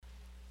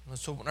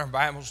Let's open our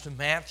Bibles to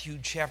Matthew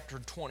chapter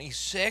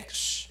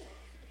 26.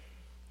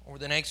 Over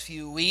the next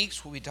few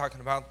weeks, we'll be talking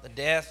about the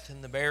death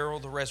and the burial,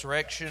 the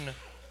resurrection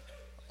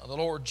of the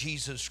Lord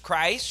Jesus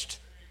Christ.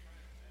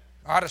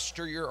 I ought to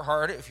stir your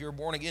heart if you're a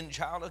born-again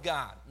child of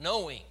God,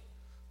 knowing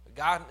that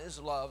God in His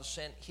love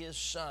sent His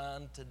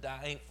Son to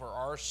die for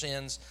our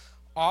sins,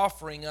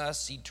 offering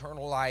us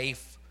eternal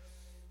life.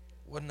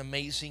 What an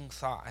amazing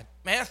thought.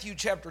 Matthew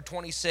chapter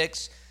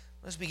 26,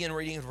 let's begin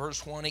reading at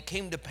verse 1. It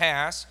came to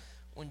pass,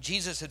 when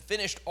Jesus had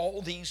finished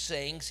all these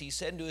things, He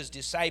said to His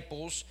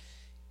disciples,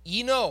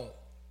 Ye know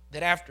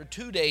that after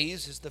 2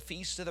 days is the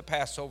feast of the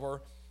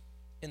Passover,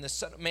 and the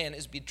Son of Man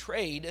is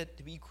betrayed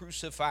to be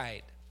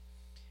crucified.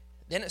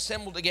 Then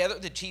assembled together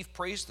the chief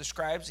priests, the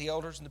scribes, the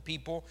elders, and the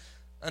people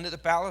unto the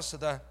palace of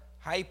the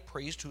high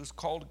priest, who is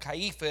called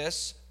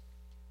Caiaphas.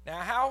 Now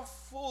how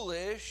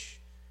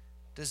foolish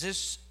does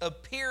this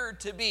appear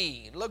to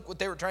be? Look what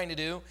they were trying to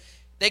do.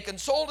 They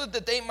consulted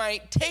that they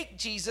might take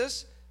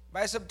Jesus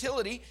by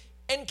subtlety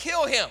and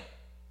kill Him.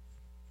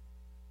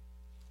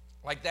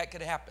 Like that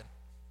could happen.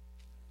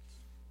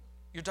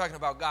 You're talking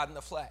about God in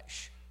the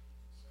flesh.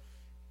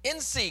 In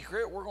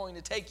secret, we're going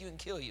to take you and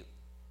kill you.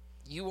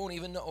 You won't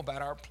even know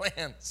about our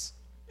plans.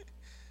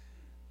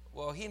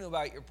 Well, He knew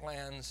about your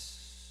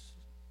plans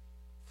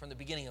from the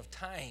beginning of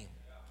time.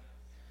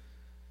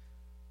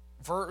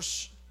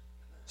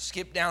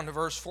 Skip down to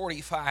verse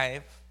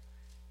 45.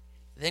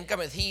 Then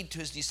cometh He to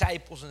His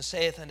disciples and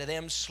saith unto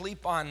them,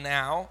 Sleep on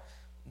now,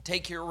 and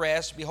take your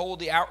rest. Behold,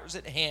 the hour is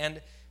at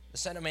hand. The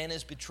Son of Man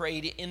is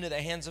betrayed into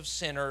the hands of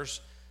sinners.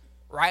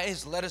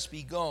 Rise, let us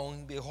be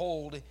going.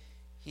 Behold,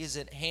 He is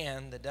at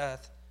hand that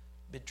doth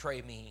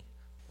betray me.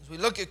 As we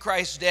look at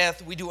Christ's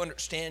death, we do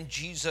understand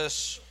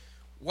Jesus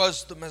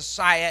was the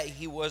Messiah.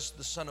 He was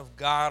the Son of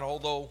God.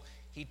 Although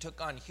He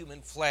took on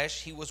human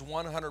flesh, He was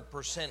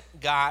 100%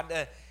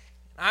 God.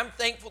 I'm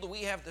thankful that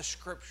we have the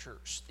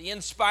Scriptures, the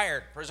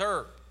inspired,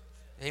 preserved,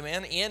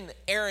 amen,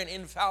 inerrant,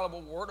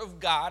 infallible Word of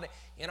God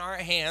in our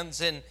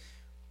hands. And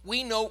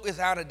we know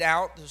without a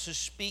doubt, this is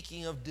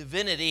speaking of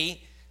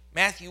divinity.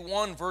 Matthew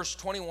 1 verse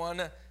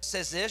 21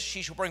 says this,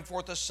 She shall bring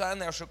forth a son,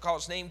 thou shalt call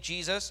his name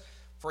Jesus,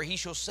 for he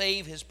shall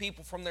save his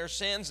people from their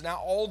sins. Now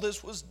all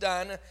this was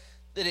done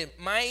that it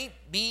might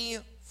be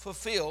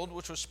fulfilled,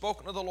 which was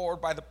spoken of the Lord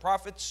by the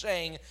prophets,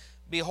 saying,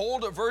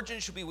 Behold, a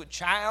virgin shall be with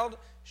child,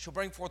 shall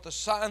bring forth a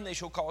son, they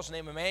shall call his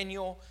name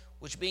Emmanuel,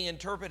 which being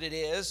interpreted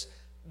is,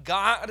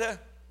 God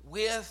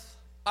with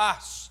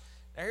us.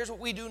 Now here's what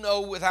we do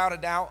know without a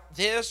doubt.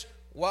 This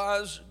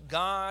was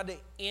God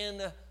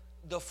in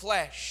the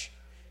flesh.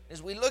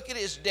 As we look at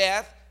His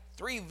death,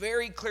 three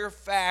very clear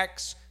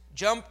facts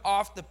jump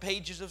off the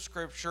pages of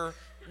Scripture.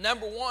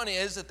 Number one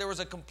is that there was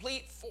a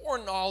complete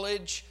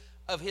foreknowledge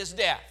of His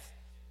death.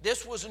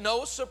 This was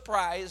no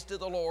surprise to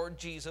the Lord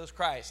Jesus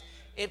Christ.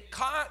 It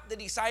caught the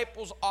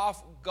disciples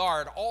off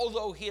guard.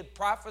 Although He had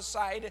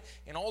prophesied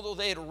and although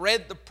they had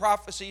read the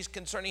prophecies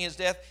concerning His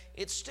death,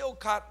 it still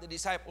caught the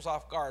disciples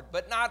off guard.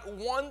 But not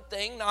one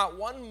thing, not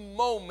one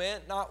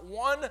moment, not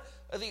one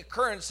of the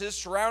occurrences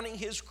surrounding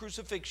His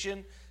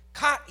crucifixion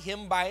caught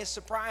Him by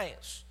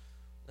surprise.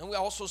 And we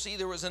also see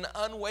there was an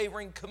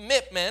unwavering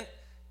commitment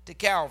to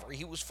Calvary.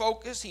 He was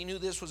focused. He knew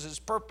this was His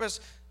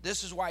purpose.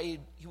 This is why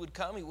He would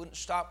come. He wouldn't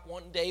stop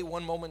one day,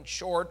 one moment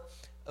short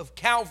of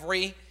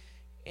Calvary.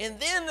 And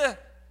then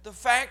the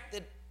fact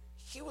that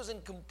He was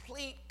in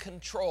complete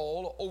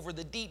control over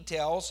the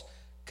details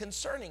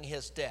concerning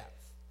His death.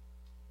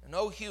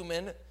 No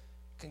human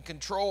can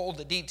control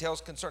the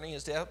details concerning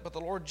His death, but the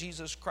Lord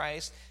Jesus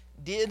Christ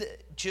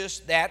did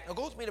just that. Now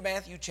go with me to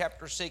Matthew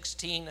chapter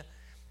 16, and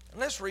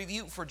let's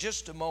review for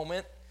just a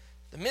moment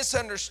the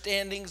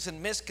misunderstandings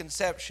and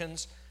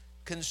misconceptions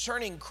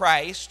concerning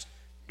Christ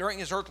during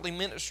His earthly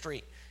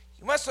ministry.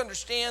 You must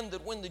understand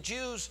that when the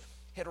Jews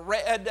had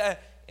read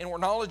and were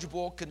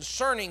knowledgeable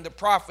concerning the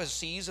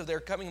prophecies of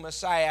their coming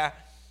Messiah,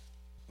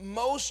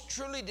 most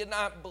truly did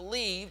not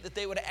believe that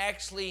they would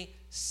actually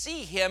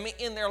see Him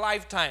in their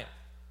lifetime.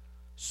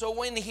 So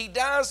when He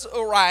does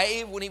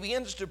arrive, when He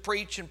begins to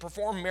preach and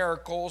perform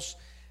miracles,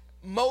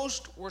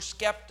 most were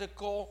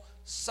skeptical.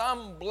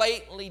 Some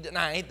blatantly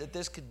denied that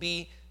this could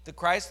be the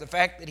Christ. The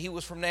fact that He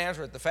was from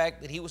Nazareth, the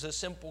fact that He was a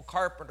simple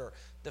carpenter,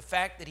 the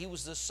fact that He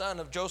was the son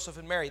of Joseph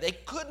and Mary. They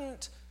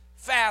couldn't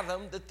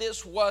fathom that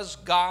this was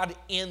God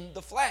in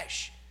the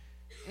flesh.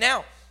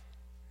 Now,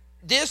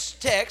 this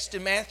text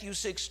in Matthew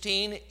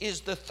 16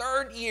 is the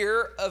third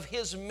year of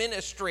His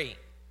ministry.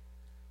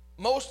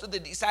 Most of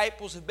the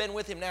disciples have been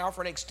with Him now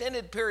for an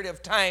extended period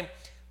of time.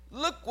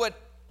 Look what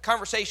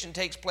conversation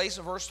takes place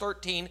in verse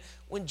 13.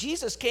 When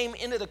Jesus came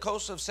into the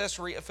coast of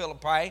Caesarea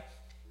Philippi,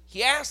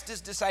 He asked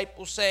His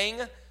disciples,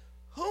 saying,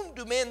 Whom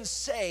do men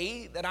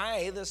say that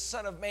I, the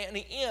Son of Man,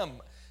 am?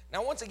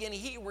 Now, once again,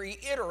 He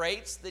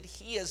reiterates that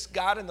He is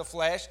God in the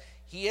flesh.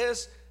 He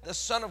is the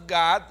Son of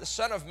God, the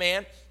Son of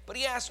Man. But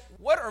He asks,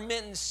 what are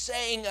men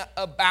saying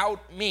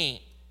about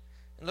me?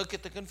 And look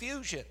at the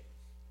confusion.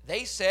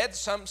 They said,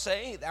 some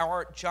say, Thou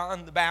art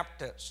John the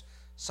Baptist,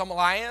 some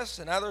Elias,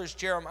 and others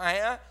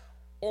Jeremiah,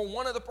 or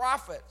one of the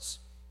prophets.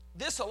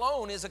 This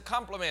alone is a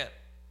compliment.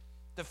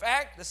 The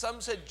fact that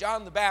some said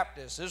John the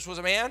Baptist, this was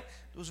a man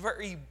who was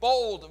very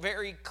bold,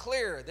 very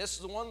clear. This is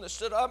the one that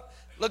stood up,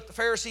 looked the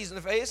Pharisees in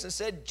the face and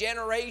said,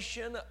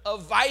 generation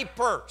of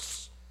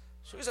vipers.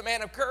 So he's a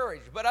man of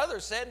courage. But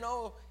others said,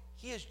 no,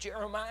 he is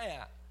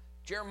Jeremiah.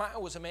 Jeremiah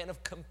was a man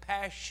of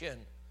compassion,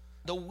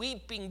 the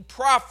weeping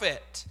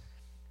prophet.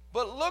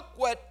 But look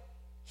what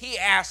he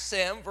asks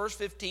them, verse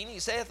 15, he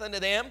saith unto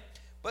them,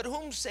 but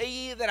whom say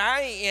ye that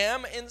I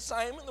am? And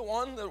Simon, the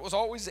one that was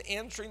always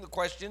answering the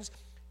questions,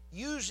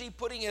 usually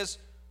putting his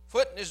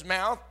foot in his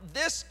mouth,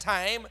 this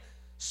time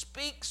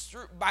speaks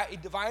through by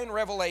divine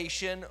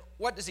revelation.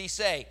 What does he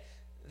say?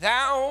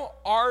 Thou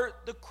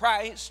art the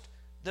Christ,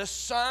 the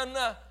Son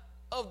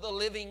of the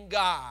living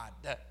God.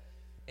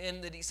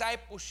 And the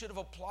disciples should have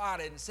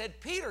applauded and said,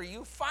 Peter,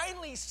 you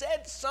finally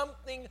said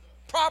something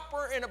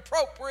proper and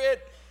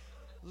appropriate.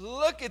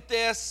 Look at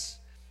this.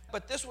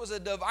 But this was a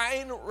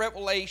divine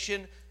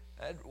revelation,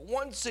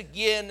 once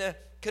again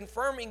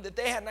confirming that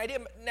they had an idea.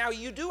 Now,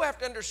 you do have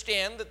to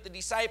understand that the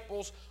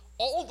disciples,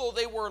 although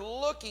they were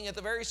looking at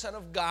the very Son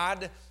of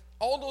God,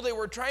 although they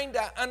were trying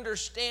to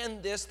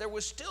understand this, there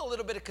was still a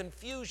little bit of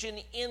confusion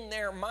in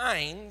their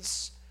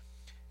minds.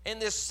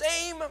 And this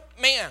same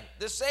man,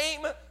 the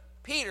same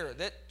Peter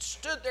that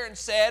stood there and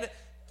said,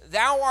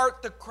 thou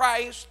art the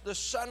Christ, the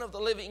Son of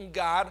the living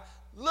God,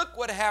 look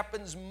what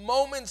happens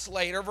moments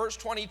later, verse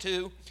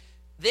 22.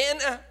 Then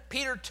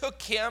Peter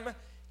took him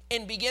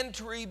and began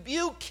to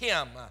rebuke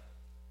him.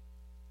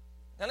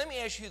 Now let me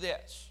ask you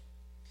this.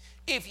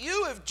 If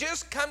you have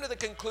just come to the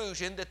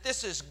conclusion that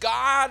this is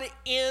God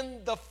in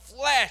the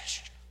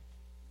flesh,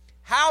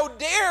 how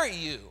dare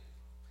you?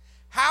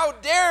 How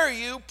dare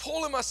you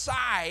pull him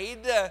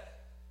aside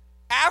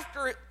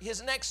after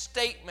his next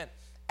statement,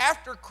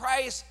 after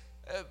Christ's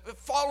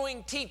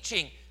following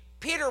teaching?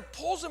 Peter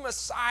pulls him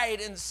aside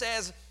and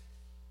says,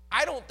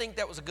 I don't think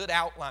that was a good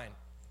outline.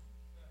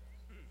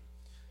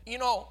 You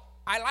know,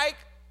 I like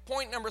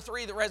point number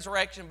 3, the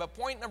resurrection, but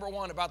point number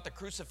 1 about the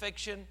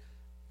crucifixion,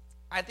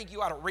 I think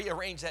you ought to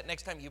rearrange that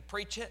next time you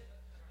preach it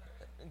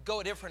and go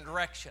a different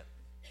direction.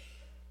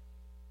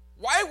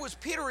 Why was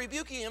Peter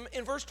rebuking him?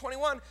 In verse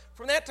 21,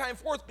 from that time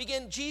forth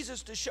began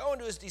Jesus to show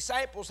unto his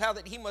disciples how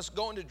that he must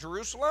go into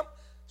Jerusalem,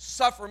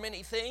 suffer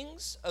many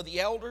things of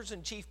the elders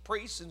and chief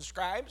priests and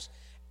scribes,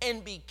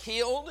 and be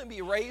killed and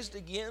be raised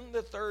again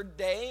the third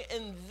day.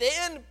 And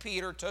then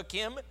Peter took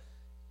him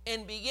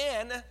and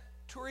began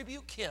to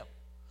rebuke him.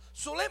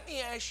 So let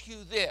me ask you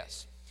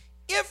this.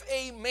 If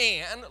a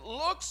man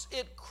looks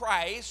at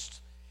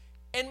Christ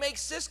and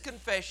makes this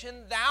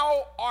confession,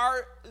 thou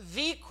art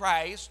the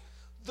Christ,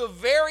 the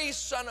very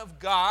Son of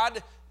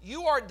God,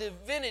 you are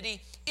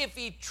divinity, if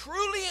he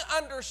truly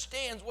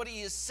understands what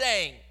he is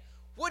saying,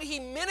 would he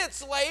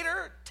minutes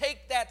later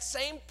take that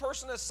same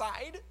person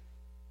aside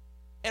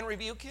and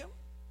rebuke him?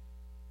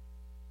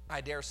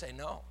 I dare say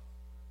no.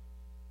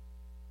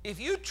 If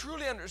you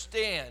truly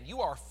understand, you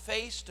are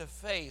face to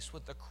face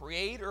with the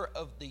creator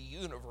of the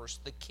universe,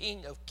 the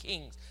King of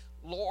kings,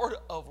 Lord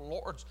of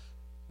lords,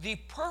 the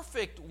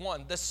perfect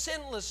one, the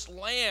sinless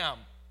Lamb,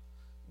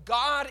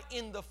 God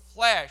in the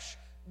flesh,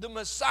 the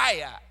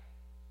Messiah,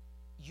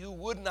 you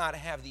would not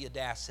have the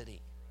audacity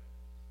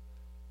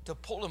to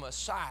pull him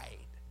aside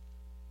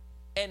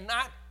and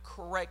not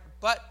correct,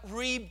 but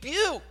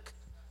rebuke,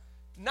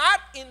 not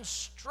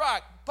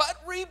instruct,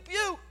 but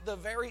rebuke the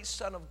very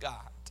Son of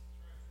God.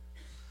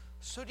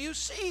 So do you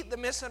see the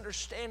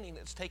misunderstanding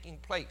that's taking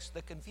place,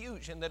 the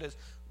confusion that is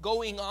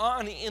going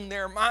on in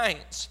their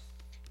minds?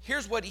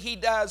 Here's what he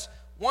does,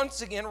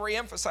 once again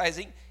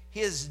reemphasizing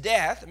his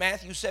death,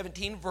 Matthew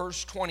 17,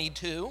 verse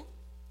 22.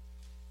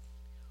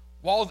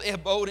 While they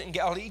abode in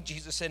Galilee,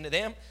 Jesus said to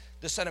them,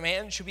 the Son of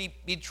Man shall be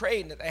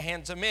betrayed into the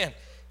hands of men.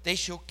 They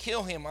shall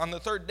kill him on the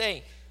third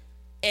day,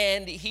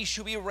 and he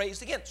shall be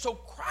raised again. So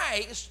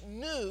Christ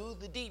knew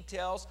the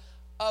details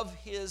of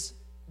his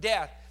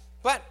death.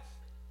 But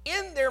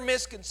in their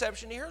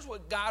misconception, here's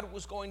what God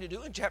was going to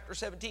do in chapter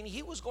 17.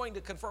 He was going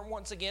to confirm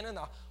once again in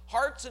the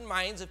hearts and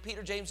minds of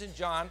Peter, James, and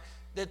John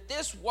that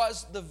this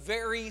was the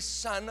very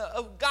Son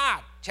of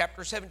God.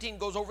 Chapter 17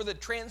 goes over the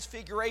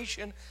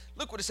transfiguration.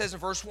 Look what it says in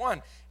verse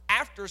 1.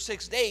 After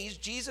 6 days,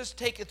 Jesus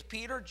taketh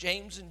Peter,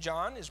 James, and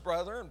John, his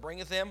brother, and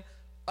bringeth them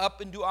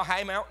up into a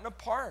high mountain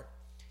apart,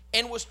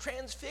 and was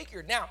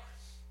transfigured. Now,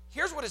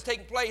 here's what is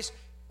taking place.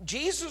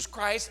 Jesus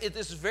Christ at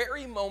this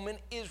very moment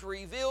is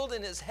revealed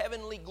in his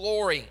heavenly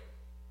glory.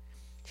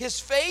 His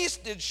face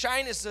did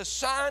shine as the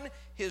sun,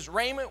 his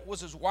raiment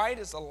was as white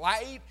as the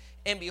light,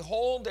 and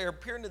behold, there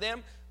appeared to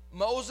them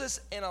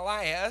Moses and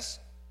Elias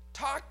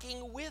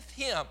talking with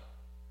him.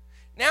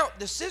 Now,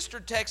 the sister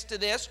text to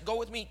this, go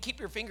with me, keep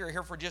your finger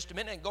here for just a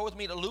minute, and go with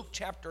me to Luke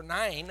chapter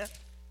 9,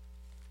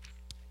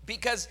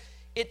 because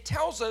it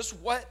tells us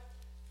what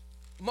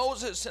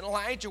Moses and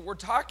Elijah were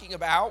talking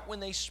about when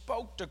they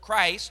spoke to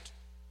Christ.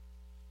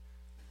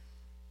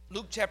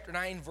 Luke chapter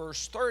 9,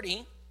 verse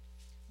 30.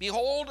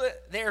 Behold,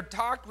 there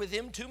talked with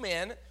him 2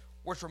 men,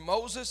 which were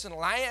Moses and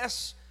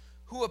Elias,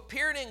 who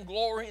appeared in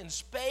glory and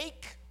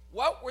spake.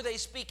 What were they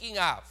speaking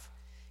of?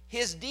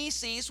 his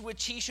decease,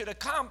 which he should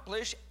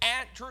accomplish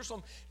at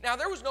Jerusalem. Now,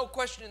 there was no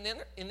question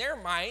in their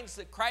minds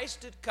that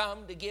Christ had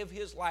come to give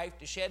his life,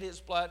 to shed his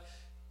blood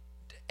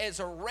as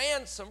a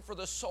ransom for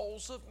the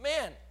souls of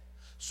men.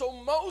 So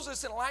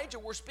Moses and Elijah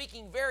were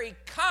speaking very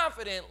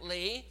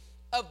confidently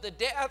of the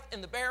death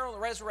and the burial and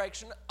the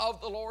resurrection of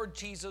the Lord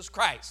Jesus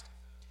Christ.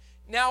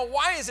 Now,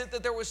 why is it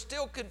that there was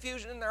still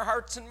confusion in their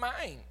hearts and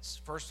minds?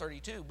 Verse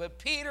 32, but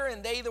Peter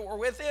and they that were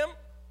with him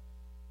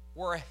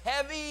were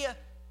heavy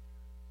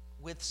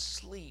with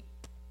sleep.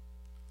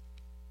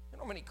 You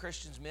know, many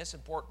Christians miss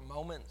important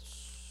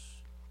moments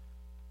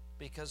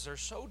because they're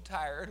so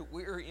tired,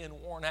 weary, and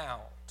worn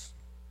out.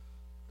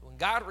 When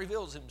God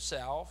reveals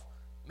himself,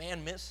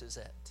 man misses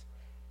it.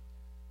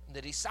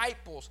 The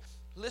disciples,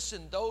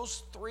 listen,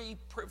 those three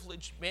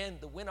privileged men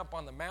that went up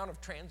on the Mount of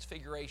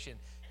Transfiguration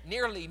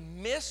nearly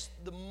missed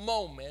the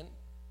moment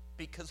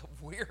because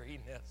of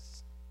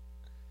weariness.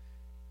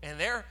 And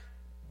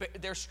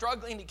they're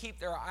struggling to keep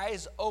their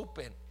eyes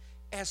open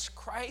as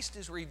Christ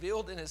is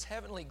revealed in his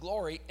heavenly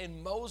glory,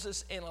 and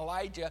Moses and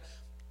Elijah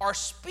are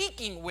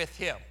speaking with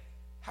him.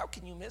 How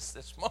can you miss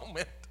this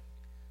moment?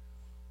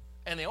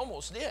 And they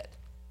almost did.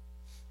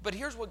 But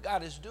here's what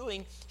God is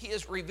doing. He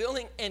is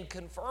revealing and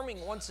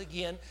confirming once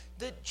again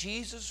that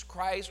Jesus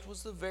Christ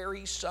was the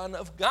very Son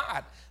of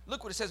God.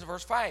 Look what it says in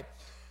verse 5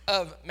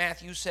 of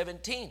Matthew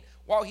 17.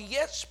 While he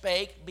yet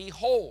spake,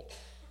 behold.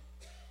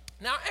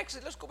 Now,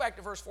 actually, let's go back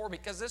to verse 4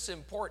 because this is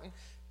important.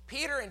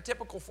 Peter, in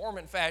typical form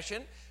and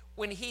fashion,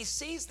 when he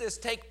sees this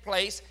take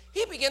place,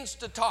 he begins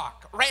to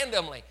talk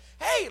randomly.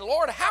 Hey,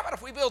 Lord, how about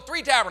if we build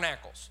 3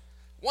 tabernacles?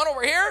 One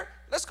over here,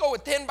 let's go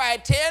with 10 by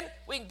 10.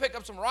 We can pick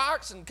up some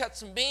rocks and cut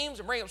some beams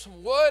and bring up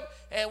some wood,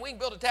 and we can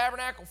build a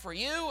tabernacle for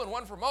you, and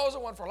one for Moses,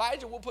 one for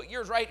Elijah. We'll put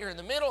yours right here in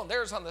the middle, and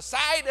theirs on the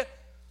side.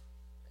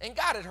 And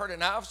God had heard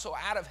enough, so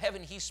out of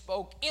heaven he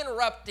spoke,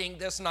 interrupting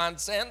this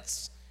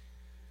nonsense.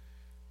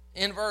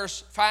 In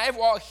verse 5,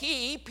 while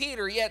he,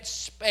 Peter, yet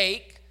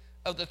spake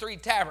of the 3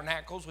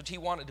 tabernacles which he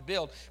wanted to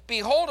build,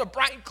 behold, a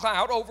bright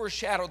cloud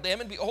overshadowed them,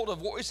 and behold, a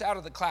voice out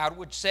of the cloud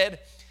which said,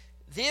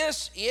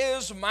 this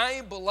is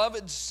my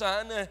beloved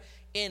Son,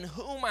 in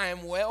whom I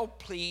am well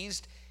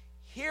pleased.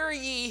 Hear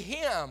ye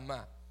him.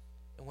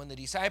 And when the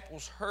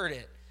disciples heard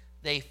it,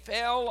 they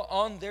fell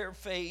on their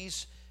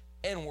face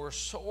and were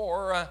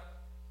sore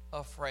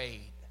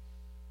afraid.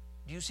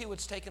 Do you see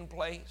what's taken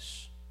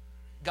place?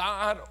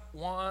 God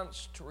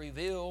wants to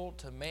reveal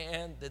to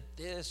man that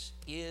this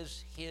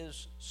is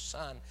his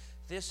Son.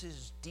 This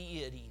is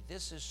deity.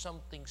 This is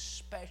something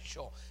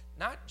special.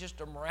 Not just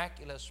a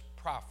miraculous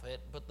prophet,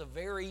 but the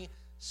very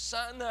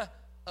Son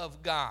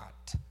of God.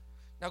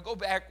 Now go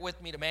back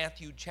with me to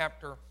Matthew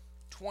chapter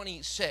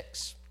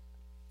 26.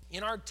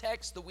 In our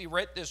text that we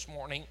read this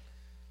morning,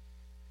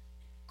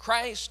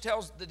 Christ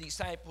tells the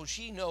disciples,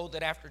 ye know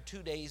that after 2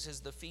 days is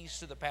the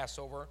feast of the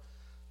Passover.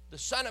 The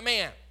Son of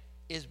Man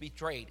is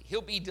betrayed.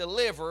 He'll be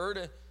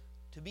delivered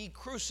to be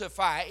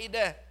crucified.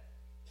 I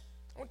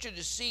want you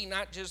to see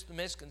not just the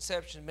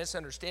misconceptions,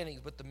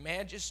 misunderstandings, but the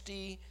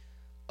majesty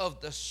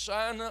of the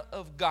Son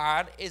of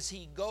God as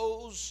he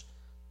goes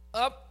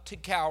up to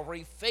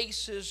Calvary,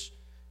 faces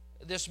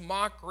this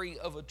mockery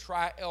of a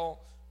trial,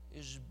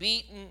 is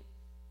beaten,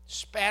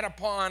 spat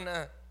upon.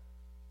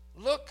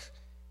 Look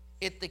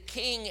at the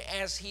king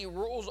as he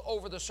rules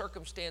over the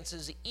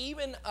circumstances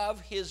even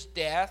of his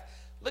death.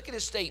 Look at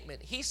his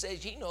statement. He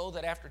says, you know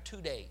that after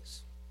 2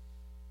 days.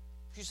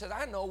 He said,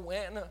 I know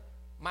when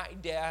my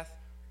death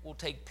will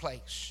take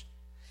place.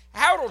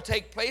 How it will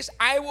take place,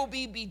 I will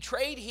be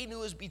betrayed. He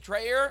knew his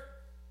betrayer.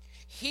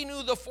 He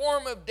knew the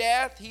form of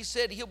death. He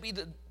said he'll be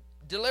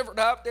delivered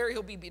up there.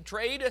 He'll be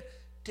betrayed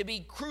to be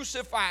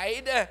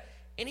crucified.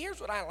 And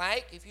here's what I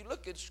like. If you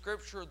look at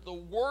Scripture, the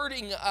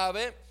wording of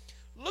it,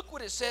 look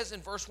what it says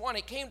in verse 1.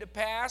 It came to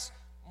pass,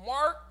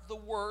 mark the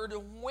word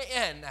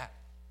when.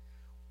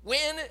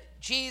 When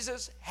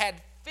Jesus had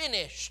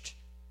finished.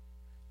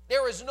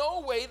 There is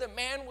no way that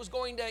man was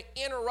going to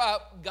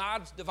interrupt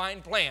God's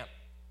divine plan.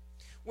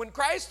 When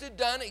Christ had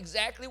done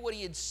exactly what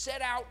he had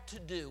set out to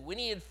do, when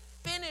he had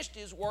finished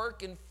his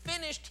work and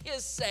finished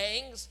his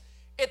sayings,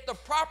 at the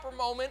proper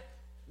moment,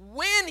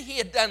 when he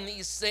had done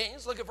these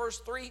things, look at verse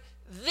 3,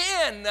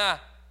 then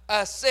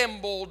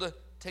assembled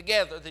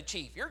together the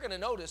chief. You're going to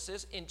notice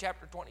this in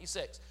chapter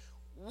 26.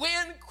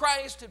 When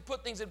Christ had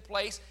put things in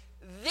place,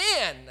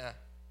 then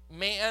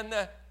man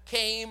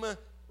came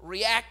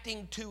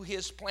reacting to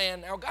his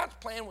plan. Now, God's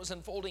plan was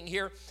unfolding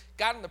here.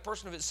 God, in the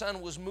person of his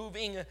Son, was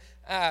moving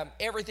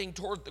everything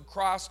toward the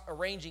cross,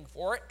 arranging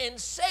for it. And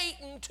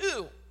Satan,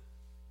 too,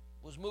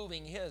 was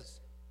moving his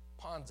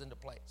pawns into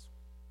place.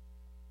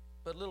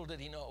 But little did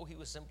he know, he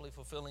was simply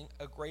fulfilling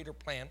a greater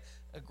plan,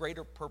 a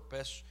greater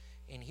purpose.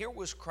 And here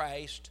was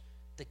Christ,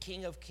 the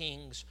King of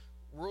Kings,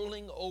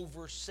 ruling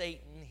over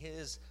Satan,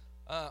 his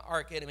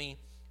archenemy.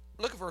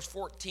 Look at verse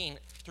 14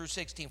 through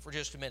 16 for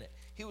just a minute.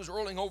 He was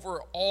ruling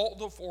over all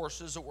the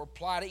forces that were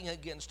plotting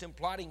against him,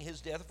 plotting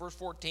his death. Verse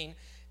 14,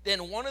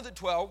 then one of the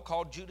 12,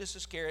 called Judas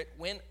Iscariot,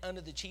 went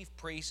unto the chief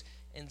priests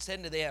and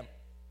said to them.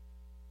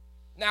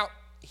 Now,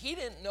 he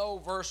didn't know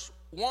verse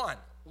 1.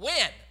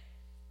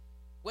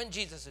 When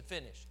Jesus had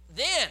finished.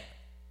 Then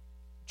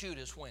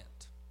Judas went.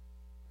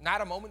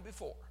 Not a moment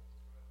before.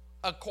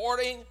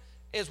 According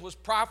as was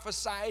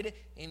prophesied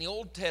in the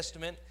Old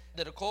Testament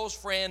that a close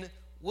friend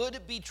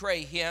would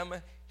betray him.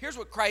 Here's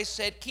what Christ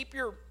said. Keep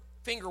your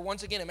finger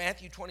once again in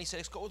Matthew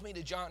 26. Go with me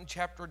to John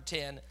chapter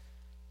 10.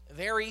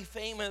 Very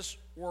famous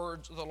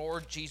words of the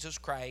Lord Jesus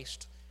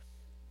Christ.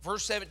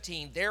 Verse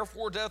 17,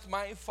 therefore doth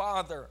my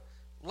Father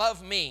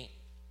love me.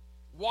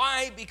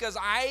 Why? Because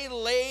I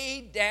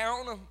lay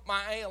down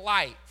my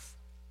life.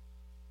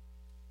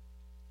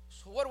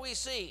 So what do we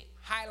see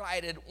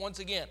highlighted once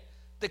again?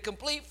 The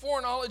complete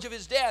foreknowledge of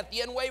his death,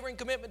 the unwavering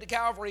commitment to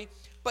Calvary,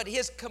 but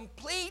his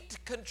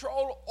complete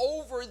control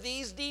over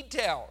these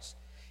details.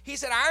 He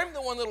said, I'm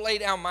the one that will lay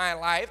down my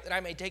life that I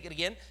may take it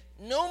again.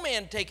 No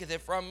man taketh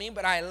it from me,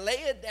 but I lay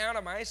it down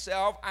of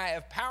myself. I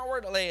have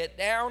power to lay it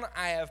down.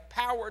 I have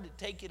power to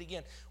take it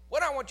again.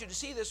 What I want you to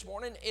see this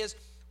morning is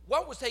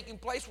what was taking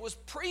place was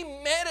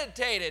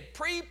premeditated,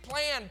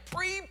 pre-planned,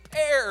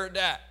 prepared.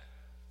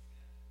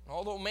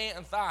 Although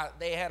man thought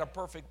they had a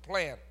perfect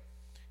plan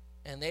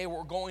and they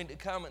were going to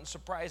come and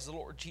surprise the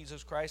Lord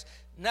Jesus Christ,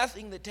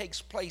 nothing that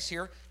takes place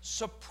here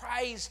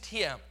surprised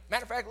him.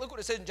 Matter of fact, look what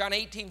it says in John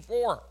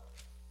 18:4.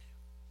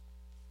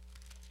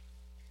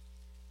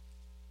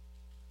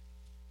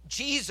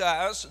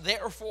 Jesus,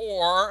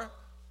 therefore,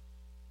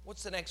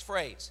 what's the next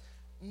phrase?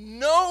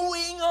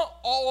 Knowing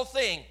all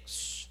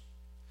things.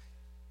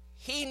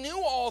 He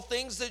knew all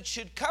things that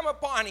should come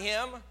upon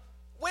him,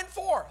 went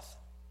forth.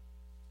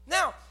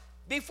 Now,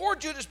 before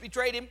Judas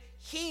betrayed him,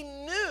 he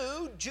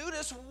knew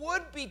Judas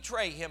would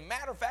betray him.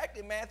 Matter of fact,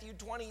 in Matthew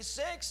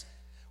 26,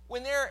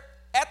 when they're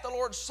at the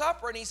Lord's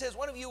Supper and he says,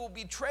 one of you will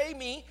betray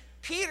me,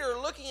 Peter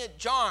looking at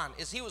John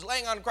as he was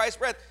laying on Christ's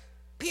breast,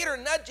 Peter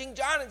nudging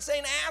John and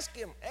saying, ask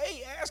him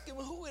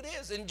who it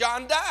is. And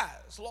John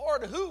does.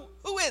 Lord,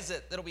 who is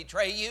it that'll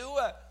betray you?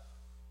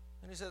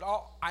 And he said,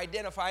 I'll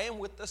identify him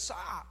with the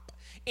sop.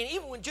 And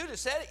even when Judas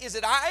said, is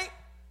it I?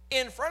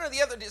 In front of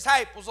the other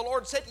disciples, the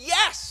Lord said,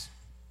 yes,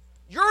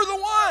 you're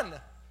the one.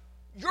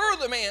 You're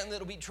the man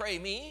that'll betray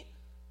me.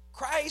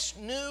 Christ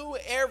knew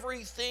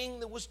everything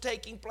that was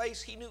taking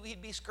place. He knew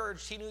he'd be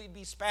scourged. He knew he'd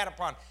be spat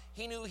upon.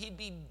 He knew he'd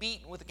be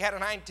beaten with a cat o'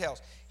 nine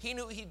tails. He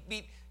knew he'd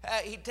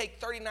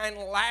take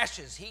 39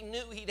 lashes. He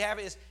knew he'd have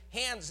his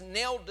hands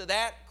nailed to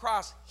that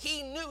cross.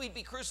 He knew he'd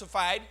be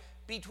crucified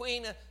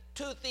between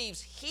two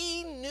thieves.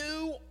 He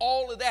knew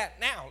all of that.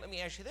 Now, let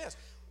me ask you this.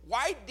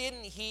 Why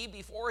didn't he,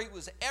 before he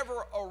was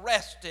ever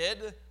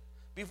arrested,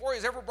 before he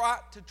was ever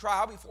brought to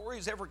trial, before he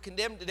was ever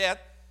condemned to death,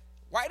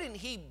 why didn't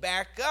he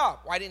back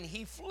up? Why didn't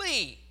he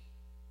flee?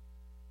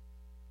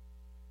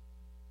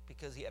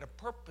 Because he had a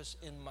purpose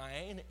in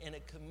mind and a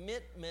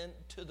commitment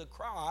to the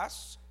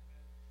cross.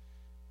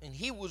 And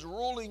he was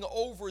ruling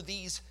over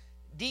these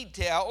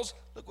details.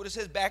 Look what it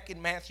says back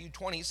in Matthew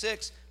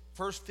 26,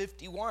 verse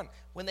 51.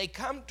 When they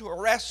come to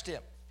arrest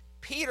him,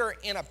 Peter,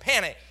 in a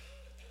panic,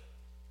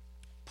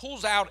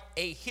 pulls out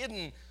a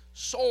hidden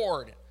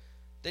sword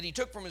that he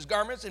took from his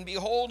garments, and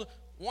behold,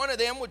 one of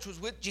them, which was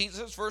with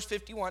Jesus, verse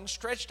 51,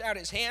 stretched out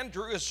his hand,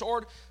 drew his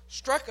sword,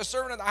 struck a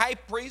servant of the high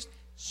priest,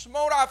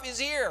 smote off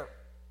his ear.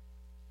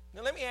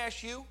 Now let me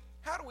ask you,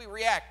 how do we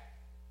react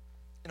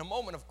in a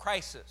moment of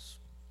crisis?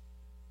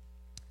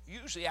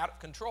 Usually out of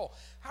control.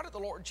 How did the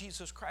Lord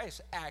Jesus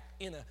Christ act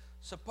in a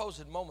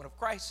supposed moment of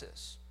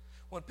crisis?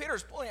 When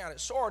Peter's pulling out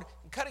his sword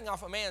and cutting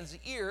off a man's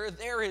ear,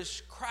 there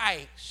is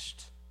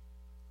Christ,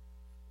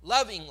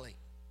 lovingly,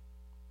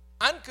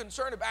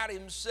 unconcerned about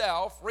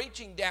himself,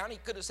 reaching down. He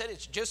could have said,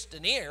 it's just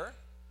an ear.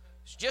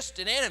 It's just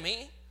an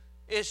enemy.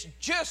 It's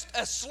just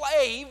a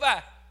slave.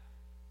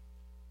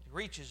 He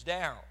reaches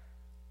down,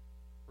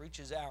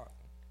 reaches out,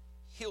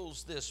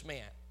 heals this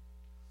man.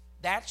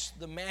 That's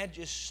the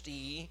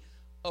majesty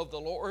of the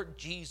Lord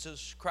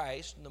Jesus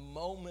Christ in the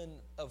moment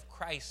of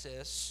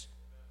crisis,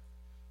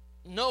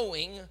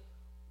 knowing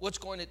what's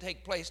going to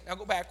take place. Now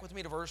go back with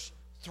me to verse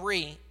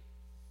 3,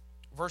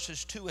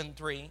 verses 2 and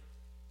 3.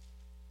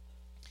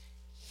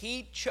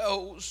 He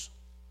chose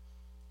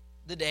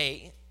the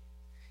day.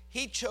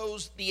 He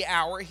chose the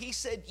hour. He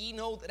said, ye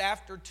know that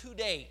after 2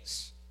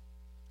 days.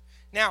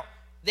 Now,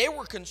 they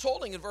were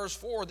consulting in verse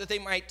 4 that they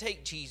might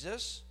take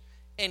Jesus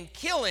and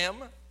kill him.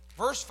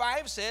 Verse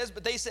 5 says,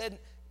 but they said,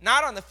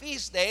 not on the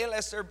feast day,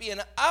 lest there be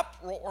an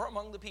uproar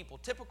among the people.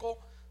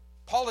 Typical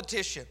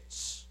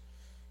politicians,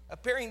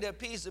 appearing to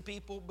appease the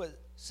people, but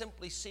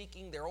simply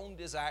seeking their own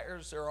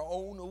desires, their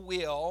own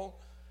will.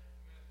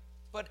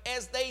 But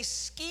as they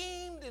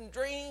schemed and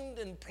dreamed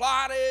and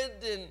plotted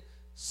and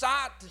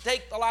sought to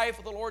take the life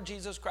of the Lord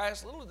Jesus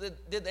Christ, little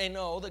did they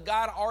know that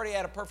God already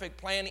had a perfect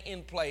plan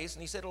in place,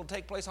 and he said it'll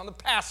take place on the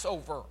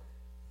Passover.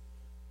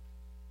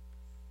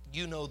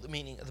 You know the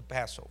meaning of the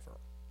Passover.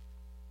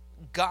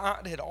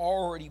 God had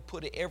already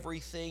put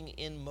everything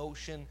in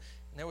motion, and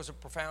there was a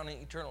profound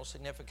and eternal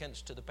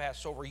significance to the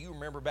Passover. You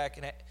remember back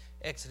in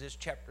Exodus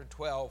chapter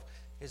 12,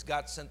 as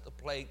God sent the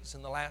plagues,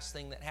 and the last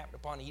thing that happened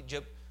upon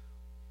Egypt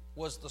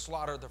was the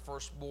slaughter of the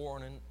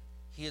firstborn. And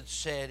he had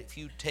said, if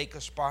you take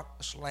a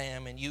spotless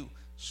lamb and you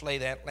slay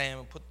that lamb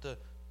and put the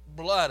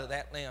blood of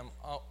that lamb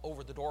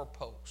over the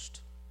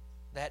doorpost,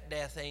 that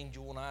death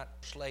angel will not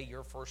slay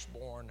your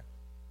firstborn.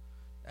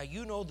 Now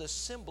you know the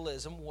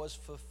symbolism was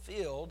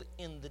fulfilled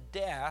in the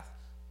death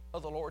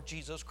of the Lord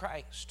Jesus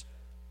Christ.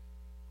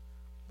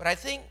 But I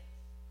think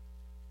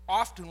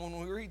often when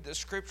we read the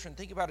scripture and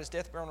think about his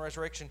death, burial, and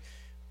resurrection,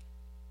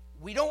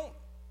 we don't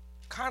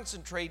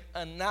concentrate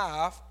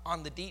enough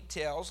on the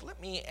details.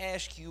 Let me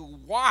ask you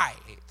why,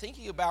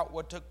 thinking about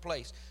what took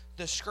place,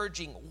 the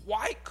scourging,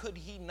 why could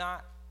he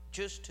not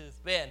just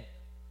have been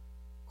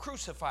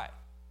crucified?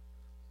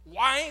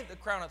 Why the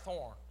crown of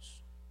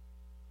thorns?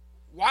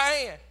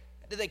 Why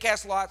did they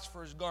cast lots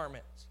for his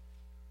garments?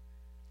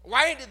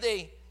 Why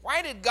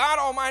did God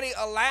Almighty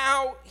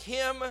allow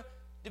him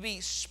to be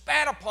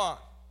spat upon?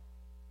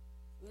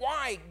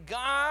 Why?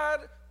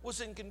 God was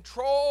in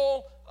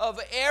control of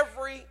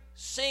every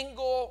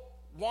single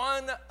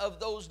one of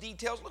those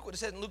details. Look what it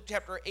said in Luke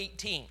chapter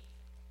 18.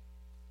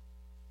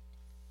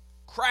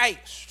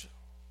 Christ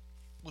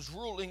was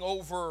ruling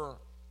over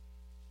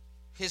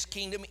his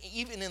kingdom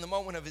even in the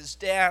moment of his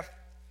death,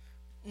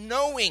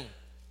 knowing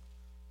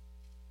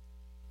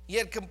he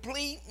had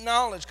complete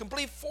knowledge,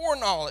 complete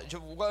foreknowledge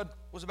of what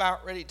was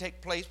about ready to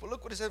take place. But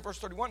look what it says in verse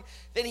 31.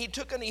 Then he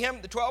took unto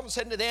him the 12 and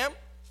said unto them,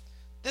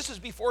 this is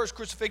before his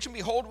crucifixion,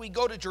 behold, we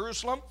go to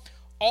Jerusalem.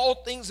 All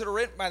things that are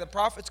written by the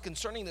prophets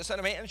concerning the Son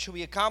of Man shall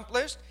be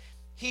accomplished.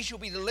 He shall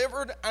be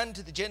delivered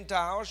unto the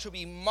Gentiles, shall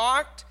be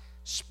mocked,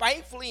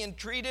 spitefully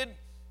entreated,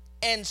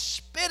 and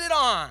spitted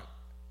on.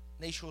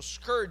 They shall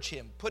scourge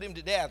him, put him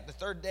to death. The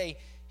third day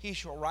he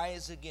shall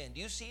rise again.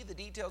 Do you see the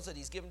details that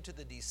he's given to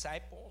the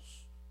disciples?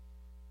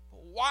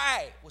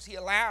 Why was he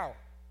allowed?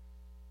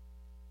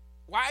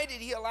 Why did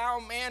he allow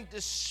man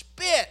to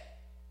spit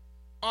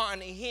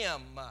on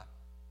him?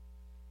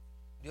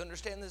 Do you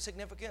understand the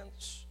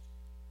significance?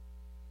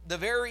 The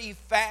very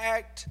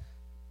fact,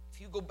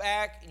 if you go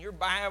back in your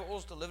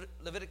Bibles to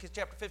Leviticus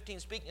chapter 15,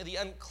 speaking of the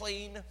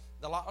unclean,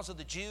 the laws of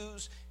the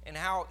Jews, and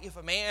how if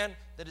a man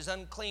that is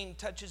unclean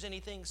touches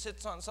anything,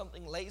 sits on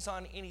something, lays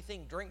on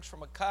anything, drinks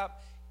from a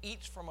cup,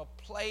 eats from a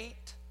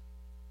plate,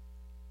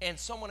 and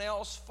someone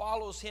else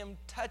follows him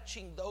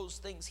touching those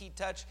things he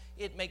touched,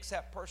 it makes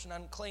that person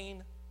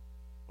unclean.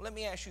 Let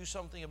me ask you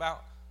something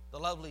about the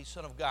lovely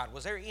Son of God.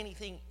 Was there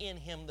anything in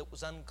him that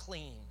was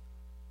unclean?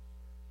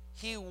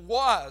 He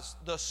was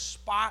the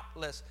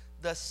spotless,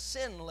 the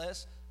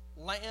sinless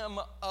Lamb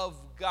of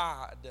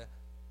God.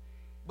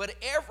 But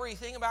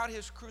everything about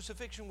his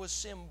crucifixion was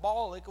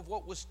symbolic of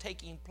what was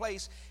taking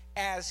place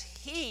as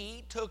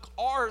he took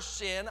our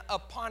sin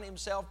upon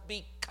himself,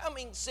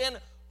 becoming sin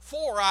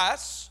for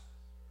us.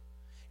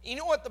 You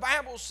know what the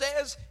Bible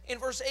says in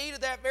verse 8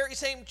 of that very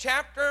same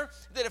chapter?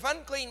 That if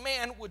unclean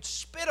man would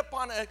spit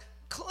upon a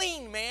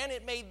clean man,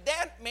 it made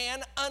that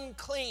man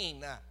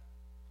unclean.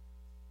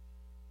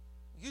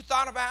 You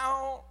thought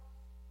about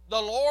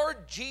the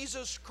Lord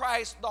Jesus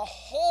Christ, the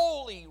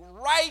holy,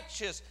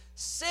 righteous,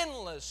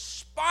 sinless,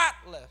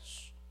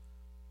 spotless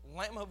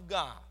Lamb of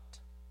God,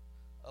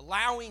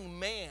 allowing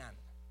man,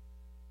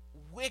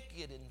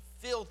 wicked and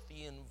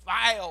filthy and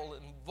vile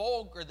and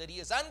vulgar, that he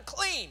is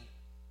unclean,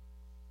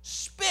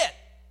 spit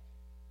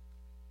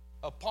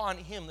upon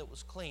him that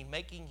was clean,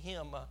 making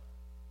him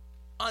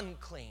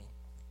unclean.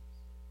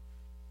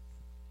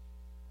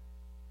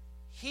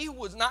 He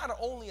was not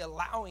only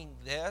allowing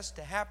this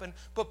to happen,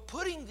 but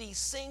putting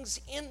these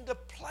things into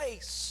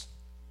place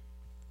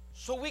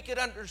so we could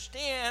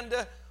understand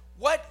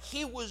what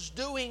he was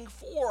doing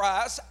for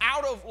us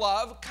out of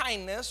love,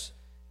 kindness,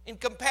 and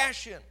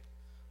compassion.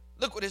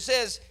 Look what it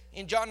says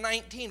in John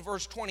 19,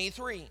 verse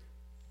 23.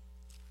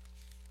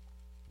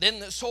 Then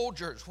the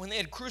soldiers, when they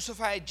had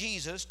crucified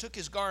Jesus, took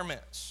his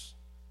garments,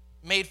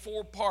 made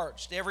 4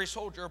 parts, to every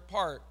soldier a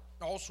part,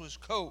 and also his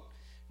coat.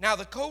 Now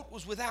the coat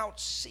was without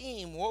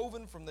seam,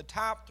 woven from the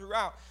top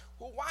throughout.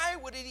 Well, why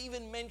would it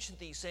even mention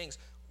these things?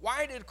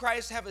 Why did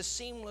Christ have a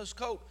seamless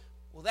coat?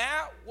 Well,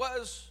 that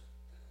was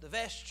the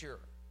vesture,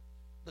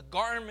 the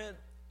garment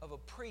of a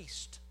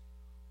priest.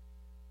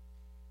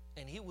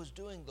 And he was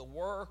doing the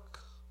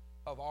work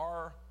of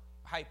our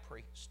high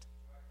priest.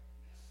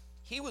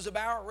 He was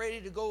about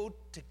ready to go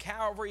to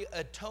Calvary,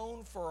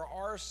 atone for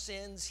our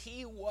sins.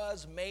 He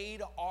was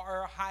made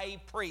our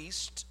high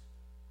priest.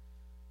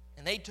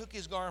 And they took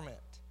his garment.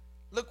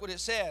 Look what it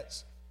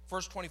says.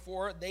 Verse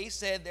 24, they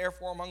said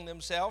therefore among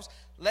themselves,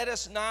 let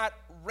us not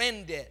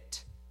rend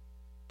it,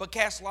 but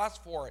cast lots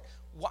for it.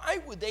 Why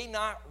would they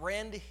not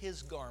rend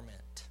his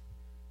garment?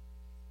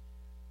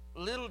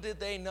 Little did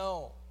they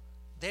know,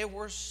 they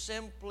were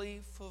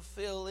simply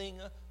fulfilling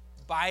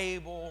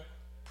Bible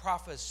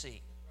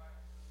prophecy.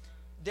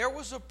 There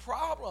was a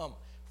problem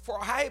for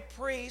a high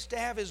priest to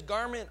have his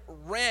garment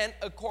rent,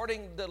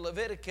 according to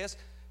Leviticus,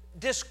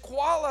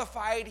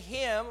 disqualified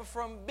him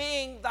from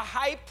being the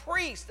high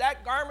priest.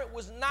 That garment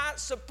was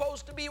not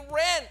supposed to be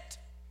rent.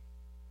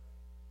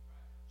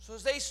 So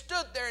as they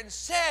stood there and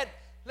said,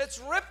 let's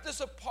rip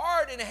this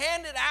apart and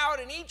hand it out,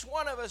 and each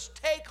one of us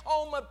take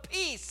home a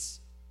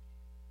piece.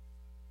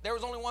 There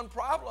was only one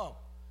problem.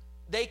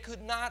 They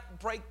could not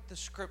break the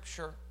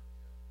Scripture.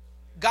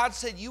 God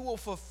said, you will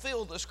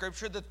fulfill the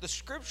Scripture, that the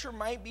Scripture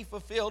might be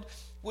fulfilled,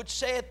 which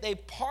saith, they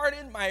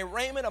parted my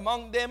raiment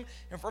among them,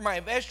 and for my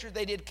vesture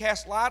they did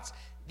cast lots.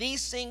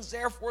 These things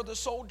therefore the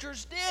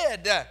soldiers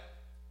did,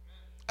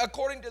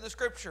 according to the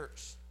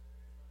Scriptures.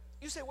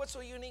 You say, what's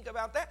so unique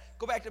about that?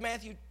 Go back to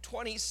Matthew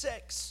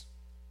 26.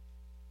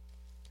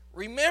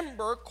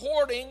 Remember,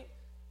 according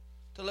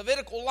to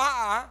Levitical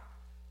law,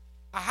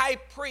 a high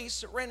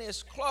priest that rent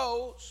his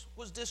clothes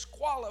was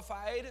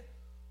disqualified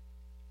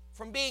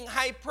from being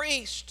high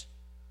priest.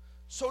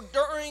 So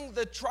during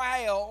the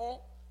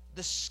trial,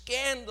 the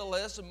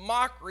scandalous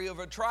mockery of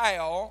a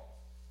trial,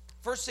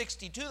 verse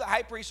 62, the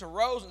high priest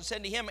arose and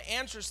said to him,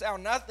 answerest thou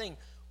nothing?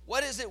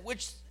 What is it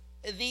which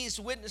these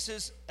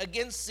witnesses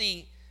against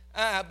thee?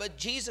 But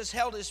Jesus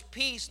held his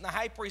peace, and the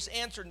high priest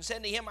answered and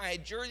said to him, I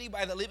adjure thee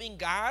by the living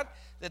God,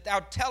 that thou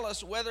tell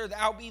us whether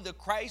thou be the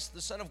Christ,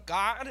 the Son of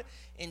God.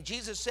 And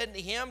Jesus said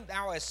to him,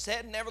 thou hast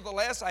said,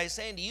 nevertheless I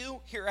say unto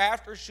you,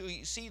 hereafter shall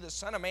you see the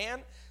Son of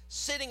Man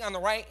sitting on the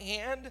right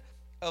hand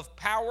of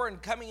power and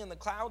coming in the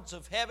clouds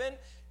of heaven.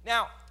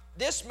 Now,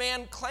 this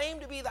man claimed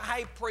to be the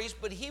high priest,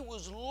 but he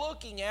was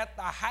looking at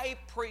the high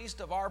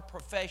priest of our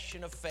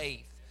profession of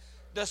faith,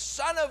 the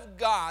Son of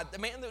God, the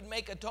man that would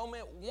make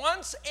atonement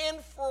once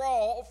and for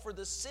all for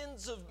the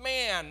sins of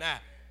man.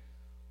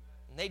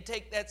 And they'd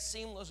take that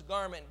seamless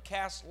garment and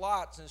cast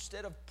lots.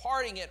 Instead of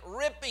parting it,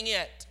 ripping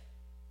it,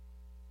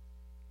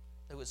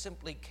 they would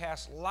simply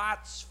cast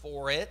lots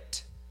for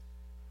it.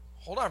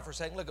 Hold on for a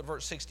second. Look at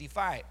verse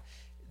 65.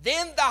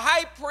 Then the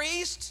high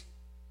priest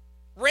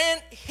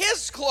rent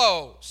his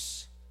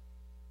clothes.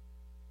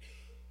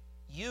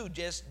 You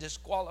just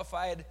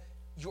disqualified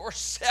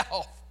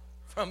yourself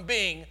from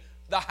being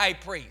the high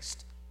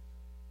priest.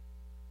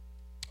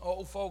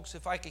 Oh, folks,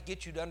 if I could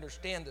get you to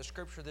understand the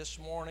Scripture this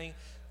morning,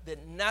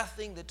 that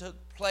nothing that took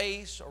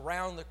place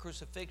around the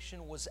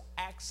crucifixion was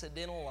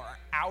accidental or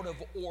out of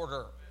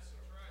order.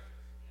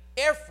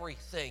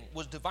 Everything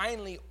was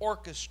divinely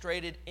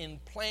orchestrated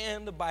and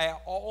planned by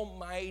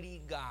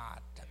Almighty God.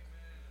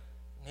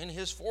 In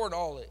his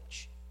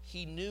foreknowledge,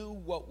 he knew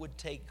what would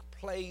take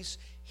place.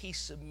 He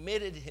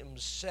submitted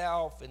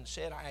himself and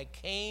said, I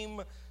came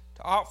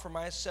to offer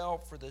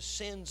myself for the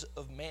sins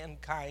of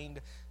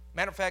mankind.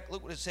 Matter of fact,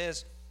 look what it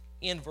says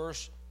in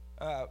verse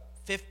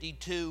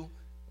 52,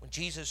 when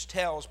Jesus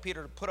tells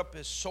Peter to put up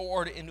his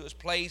sword into his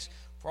place,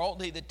 for all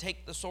they that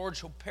take the sword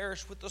shall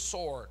perish with the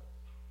sword.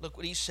 Look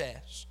what he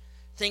says.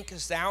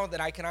 Thinkest thou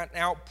that I cannot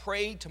now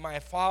pray to my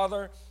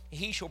Father?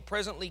 He shall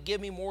presently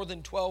give me more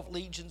than 12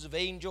 legions of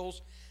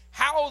angels.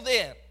 How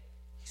then?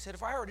 He said,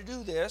 if I were to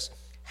do this,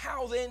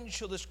 how then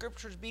shall the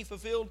Scriptures be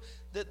fulfilled,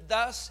 that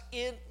thus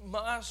it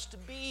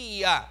must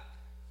be?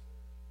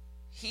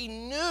 He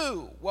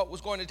knew what was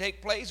going to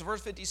take place.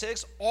 Verse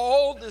 56,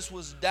 all this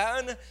was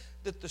done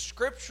that the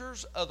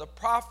Scriptures of the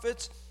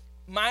prophets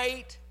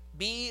might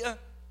be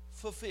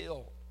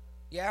fulfilled.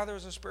 Yeah,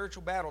 there's a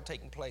spiritual battle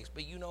taking place,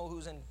 but you know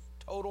who's in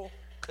total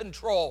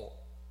control?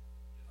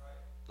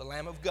 The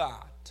Lamb of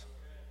God,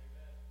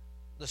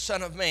 the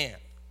Son of Man,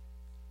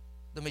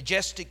 the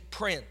majestic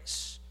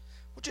Prince.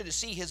 I want you to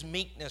see his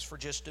meekness for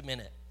just a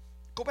minute.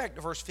 Go back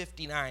to verse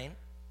 59.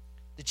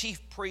 The chief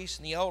priests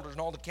and the elders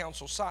and all the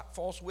council sought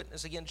false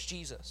witness against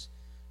Jesus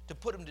to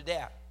put him to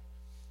death.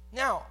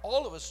 Now,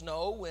 all of us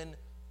know when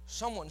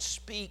someone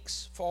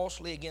speaks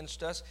falsely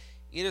against us,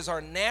 it is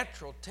our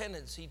natural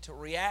tendency to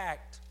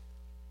react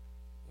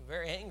in a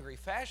very angry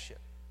fashion,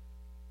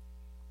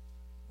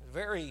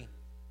 very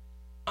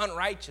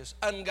unrighteous,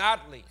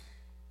 ungodly,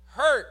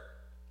 hurt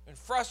and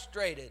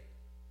frustrated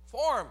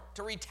form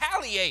to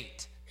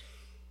retaliate.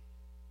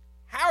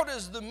 How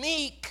does the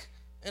meek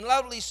and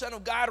lovely Son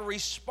of God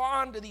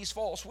respond to these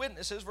false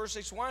witnesses? Verse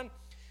 61,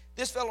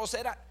 this fellow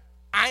said,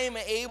 I am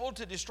able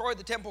to destroy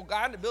the temple of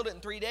God and to build it in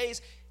 3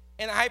 days.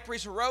 And the high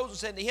priest arose and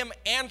said to him,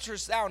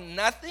 answerest thou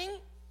nothing?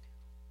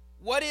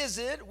 What is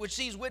it which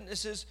these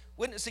witnesses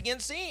witness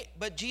against thee?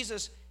 But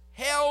Jesus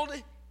held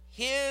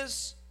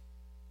his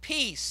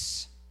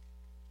peace.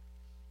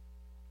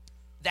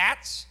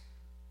 That's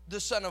the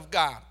Son of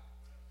God.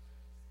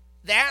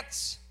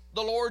 That's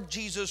the Lord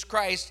Jesus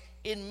Christ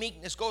in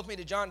meekness. Go with me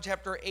to John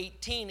chapter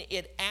 18.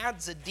 It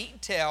adds a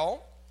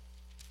detail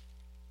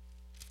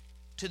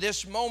to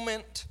this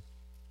moment.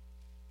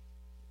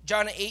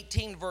 John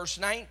 18 verse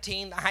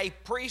 19, the high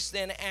priest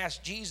then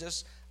asked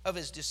Jesus of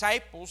his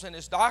disciples and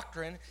his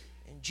doctrine,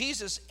 and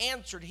Jesus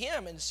answered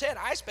him and said,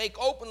 I spake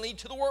openly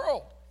to the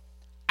world.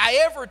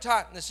 I ever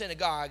taught in the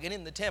synagogue and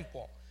in the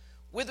temple,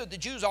 whither the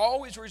Jews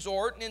always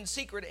resort, and in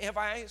secret have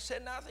I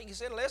said nothing. He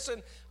said,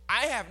 listen,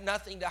 I have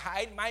nothing to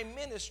hide. My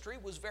ministry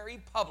was very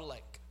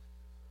public.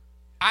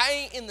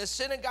 I in the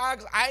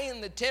synagogues, I in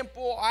the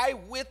temple, I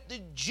with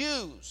the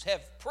Jews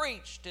have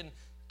preached and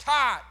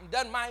taught and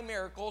done my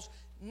miracles.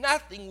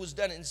 Nothing was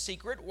done in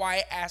secret.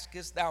 Why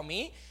askest thou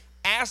me?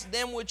 Ask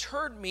them which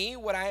heard me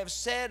what I have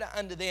said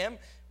unto them.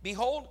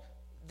 Behold,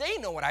 they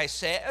know what I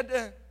said.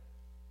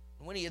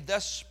 And when he had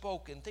thus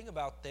spoken, think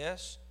about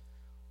this.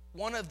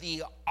 one of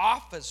the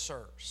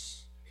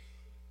officers,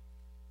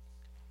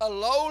 a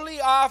lowly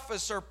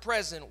officer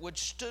present, which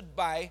stood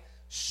by,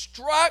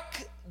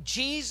 struck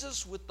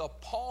Jesus with the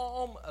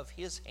palm of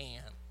his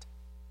hand.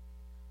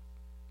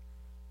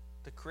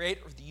 The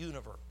creator of the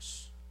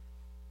universe,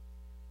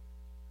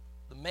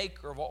 the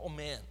maker of all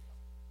men,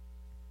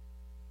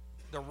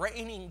 the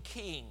reigning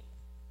king,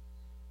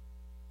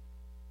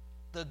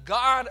 the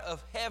God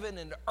of heaven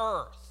and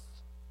earth,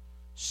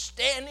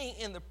 standing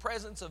in the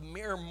presence of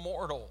mere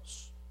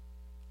mortals,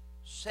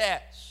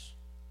 says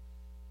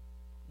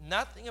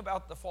nothing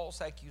about the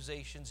false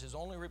accusations. His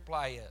only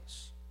reply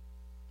is,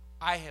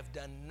 I have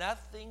done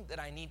nothing that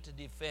I need to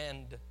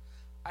defend.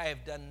 I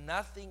have done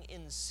nothing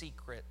in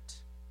secret.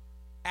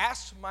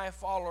 Ask my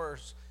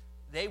followers.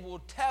 They will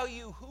tell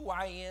you who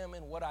I am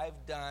and what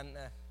I've done.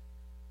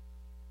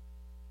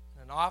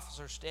 An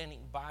officer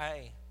standing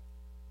by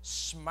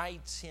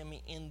smites him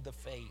in the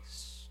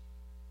face.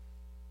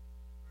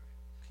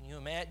 Can you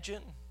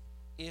imagine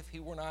if he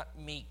were not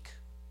meek?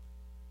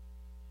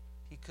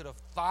 He could have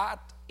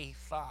thought a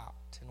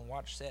thought and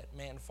watched that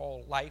man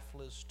fall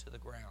lifeless to the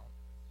ground.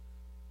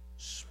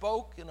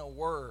 Spoken a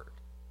word,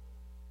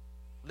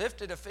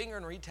 lifted a finger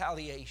in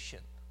retaliation,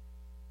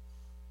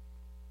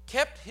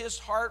 kept his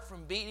heart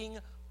from beating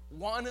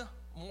one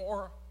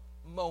more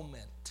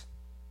moment.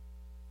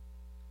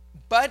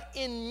 But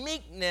in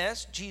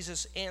meekness,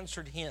 Jesus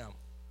answered him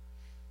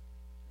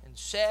and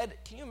said,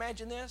 can you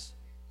imagine this?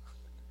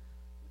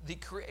 The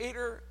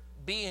Creator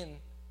being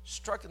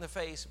struck in the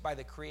face by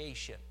the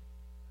creation.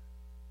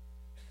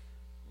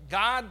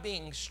 God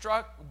being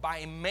struck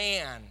by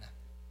man.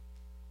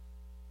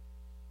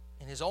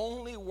 And his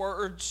only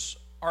words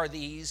are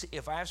these,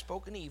 if I have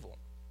spoken evil,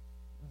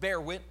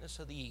 bear witness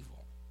of the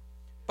evil.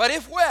 But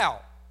if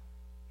well,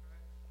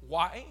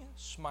 why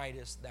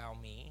smitest thou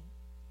me?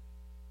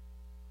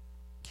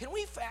 Can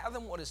we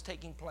fathom what is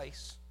taking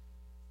place?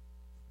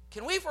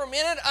 Can we for a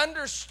minute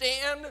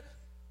understand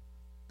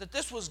that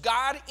this was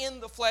God in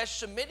the flesh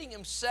submitting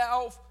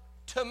himself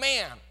to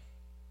man?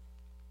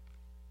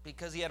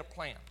 Because he had a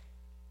plan.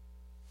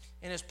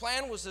 And his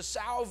plan was the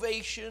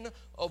salvation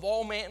of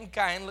all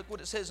mankind. Look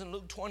what it says in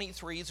Luke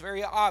 23. It's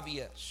very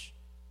obvious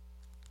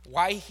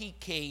why he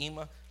came,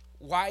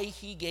 why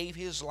he gave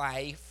his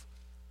life,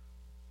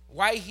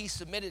 why he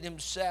submitted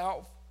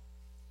himself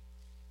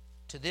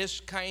to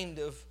this kind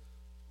of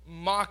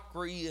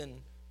mockery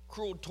and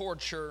cruel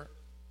torture.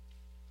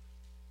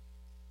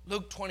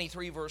 Luke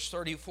 23, verse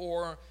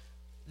 34,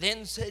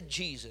 then said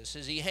Jesus,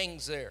 as he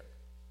hangs there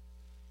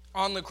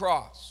on the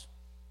cross,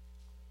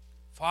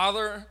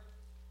 Father,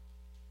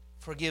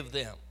 forgive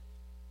them.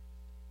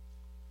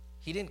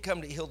 He didn't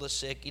come to heal the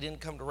sick. He didn't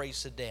come to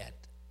raise the dead.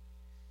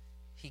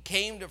 He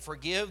came to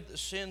forgive the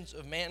sins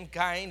of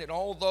mankind. And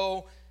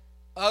although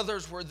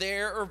others were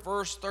there,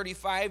 verse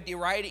 35,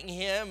 deriding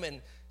him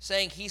and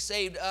saying he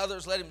saved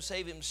others, let him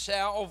save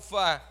himself,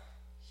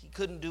 he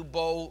couldn't do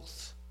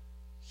both.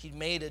 He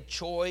made a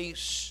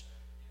choice.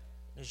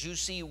 As you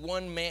see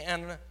one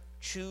man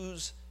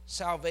choose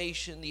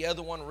salvation, the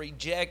other one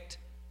reject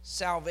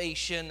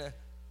salvation,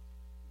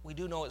 we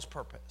do know its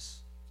purpose.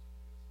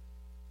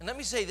 And let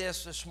me say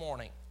this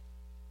morning.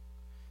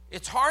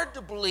 It's hard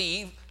to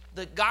believe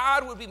that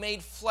God would be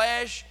made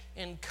flesh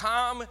and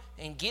come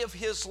and give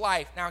his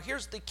life. Now,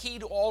 here's the key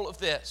to all of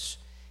this.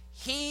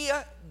 He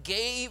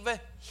gave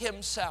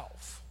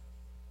himself.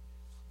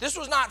 This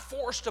was not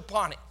forced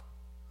upon him.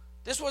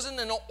 This wasn't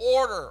an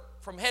order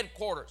from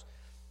headquarters.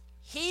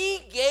 He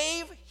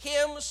gave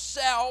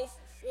himself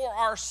for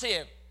our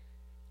sin.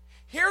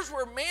 Here's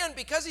where man,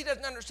 because he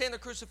doesn't understand the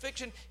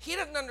crucifixion, he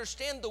doesn't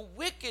understand the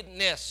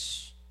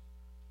wickedness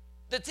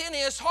that's in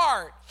his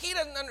heart. He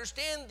doesn't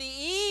understand the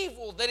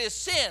evil that is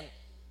sin.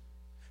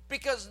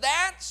 Because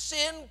that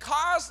sin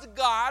caused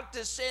God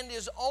to send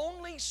his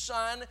only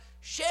Son,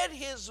 shed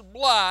his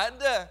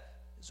blood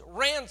as a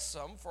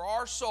ransom for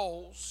our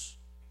souls.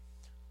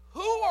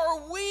 Who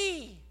are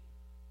we?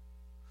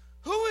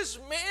 Who is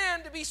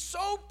man to be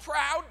so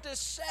proud to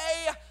say,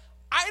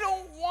 I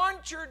don't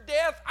want your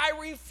death. I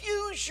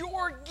refuse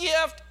your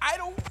gift. I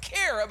don't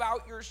care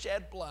about your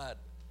shed blood.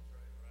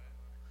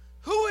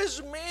 Who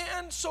is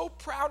man so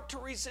proud to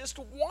resist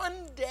one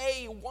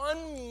day,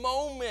 one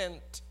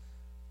moment,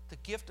 the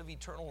gift of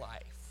eternal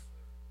life?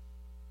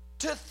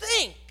 To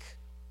think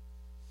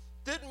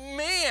that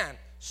man,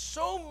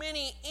 so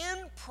many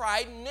in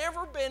pride,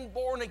 never been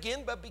born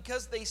again, but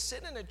because they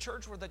sit in a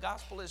church where the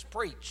gospel is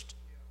preached,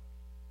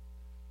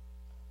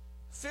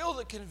 feel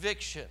the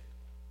conviction.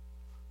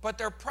 But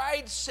their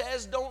pride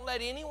says, don't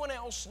let anyone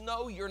else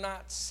know you're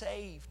not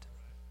saved.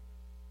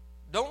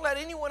 Don't let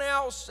anyone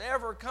else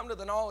ever come to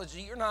the knowledge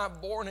that you're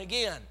not born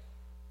again.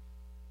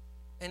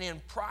 And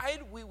in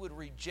pride, we would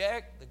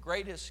reject the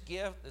greatest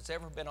gift that's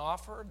ever been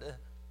offered.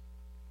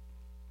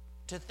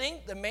 To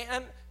think the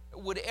man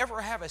would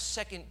ever have a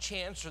second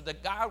chance, or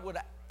that God would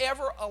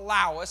ever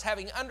allow us,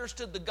 having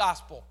understood the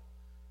gospel,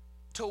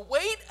 to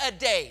wait a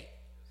day.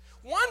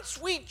 Once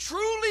we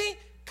truly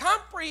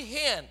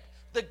comprehend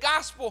the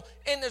gospel,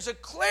 and there's a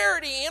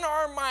clarity in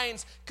our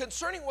minds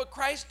concerning what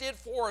Christ did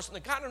for us and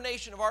the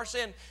condemnation of our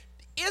sin.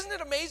 Isn't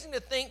it amazing to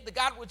think that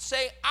God would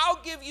say,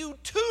 I'll give you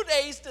 2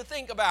 days to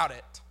think about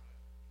it?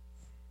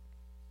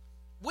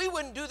 We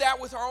wouldn't do that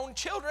with our own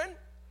children.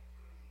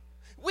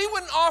 We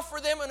wouldn't offer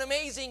them an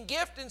amazing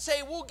gift and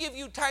say, we'll give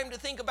you time to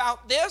think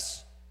about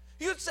this.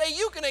 You'd say,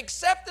 you can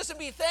accept this and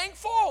be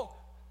thankful,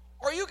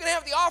 or you can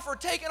have the offer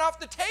taken off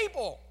the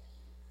table.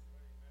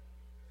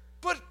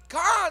 But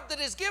God that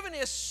has given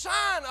his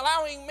Son,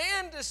 allowing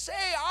man to say,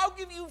 I'll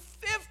give you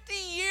 50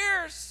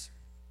 years.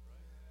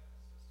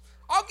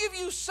 I'll give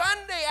you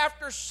Sunday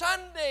after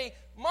Sunday,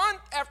 month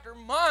after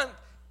month,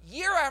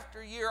 year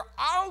after year.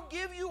 I'll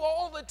give you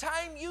all the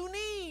time you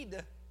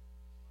need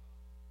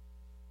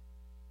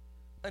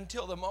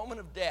until the moment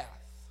of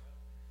death.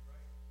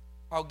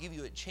 I'll give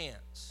you a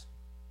chance.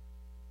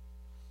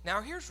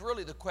 Now here's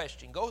really the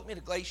question. Go with me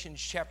to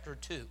Galatians chapter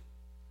 2.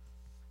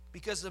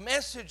 Because the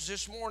message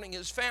this morning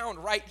is found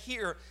right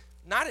here,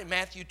 not in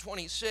Matthew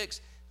 26.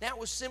 That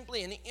was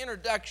simply an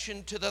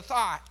introduction to the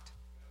thought.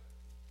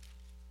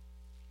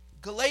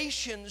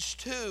 Galatians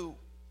 2.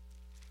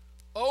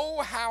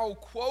 Oh, how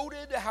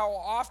quoted, how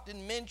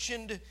often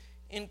mentioned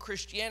in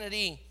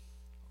Christianity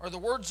are the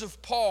words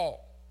of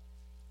Paul.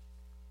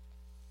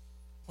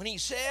 When he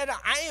said,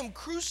 I am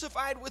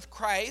crucified with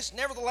Christ,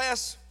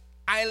 nevertheless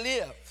I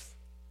live.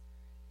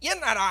 Yet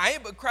not I,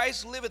 but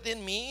Christ liveth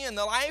in me, and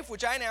the life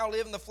which I now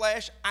live in the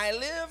flesh, I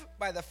live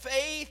by the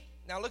faith.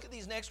 Now look at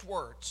these next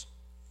words.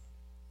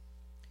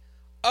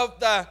 Of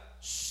the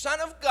Son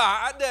of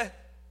God.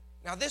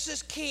 Now this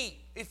is key.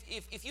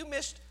 If you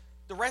missed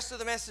the rest of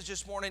the message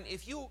this morning,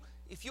 if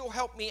you'll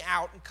help me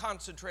out and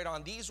concentrate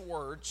on these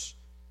words.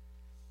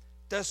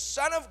 The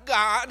Son of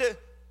God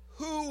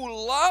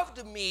who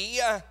loved me,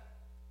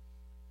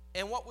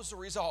 and what was the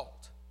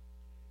result?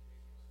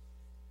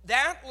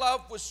 That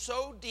love was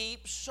so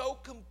deep, so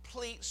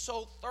complete,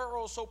 so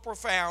thorough, so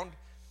profound.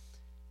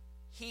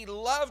 He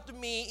loved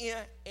me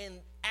and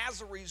as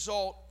a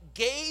result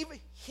gave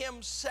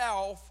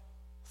himself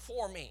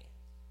for me.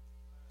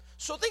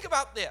 So think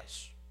about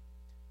this.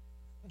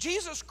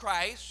 Jesus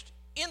Christ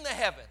in the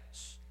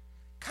heavens,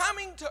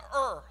 coming to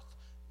earth,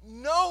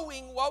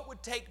 knowing what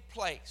would take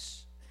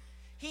place.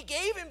 He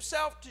gave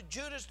himself to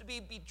Judas to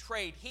be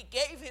betrayed. He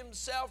gave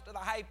himself to the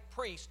high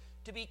priest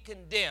to be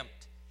condemned.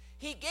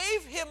 He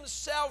gave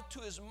himself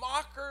to his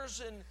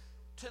mockers and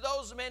to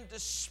those men to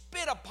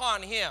spit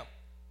upon him.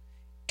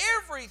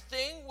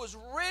 Everything was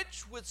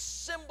rich with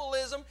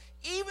symbolism,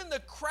 even the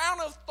crown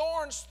of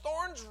thorns,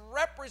 thorns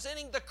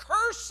representing the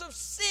curse of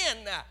sin.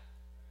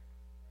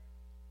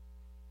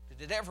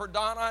 Did it ever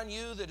dawn on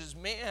you that as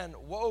man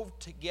wove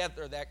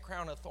together that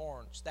crown of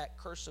thorns, that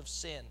curse of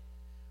sin?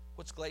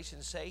 What's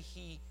Galatians say?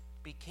 He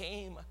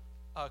became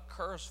a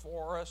curse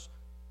for us.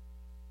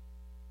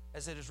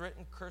 As it is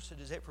written, cursed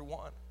is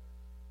everyone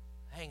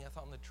hangeth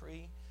on the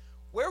tree.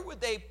 Where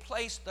would they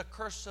place the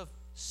curse of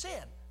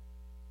sin?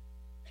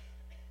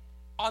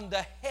 On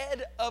the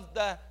head of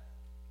the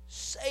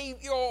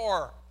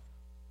Savior.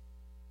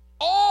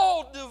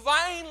 All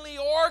divinely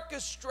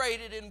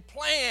orchestrated and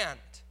planned.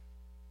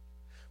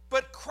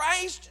 But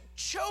Christ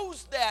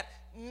chose that,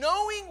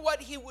 knowing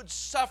what he would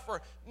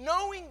suffer,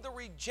 knowing the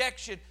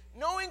rejection,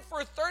 knowing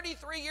for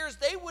 33 years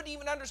they wouldn't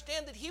even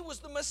understand that he was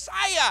the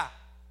Messiah.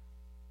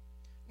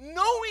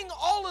 Knowing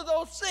all of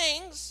those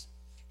things,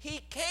 he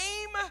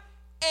came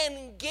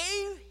and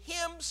gave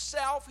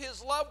himself.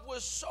 His love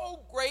was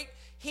so great,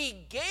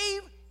 he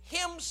gave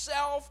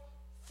himself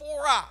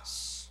for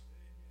us.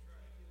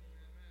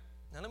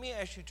 Now let me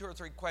ask you 2 or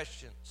 3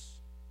 questions,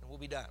 and we'll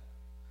be done.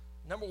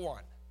 Number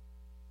one,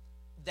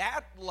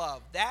 that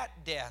love, that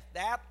death,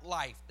 that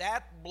life,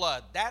 that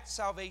blood, that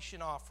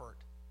salvation offered,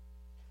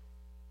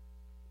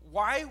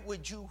 why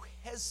would you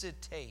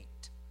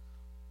hesitate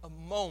a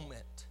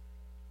moment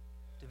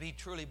to be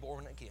truly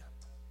born again?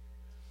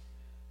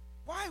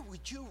 Why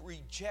would you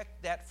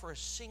reject that for a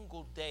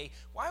single day?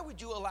 Why would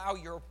you allow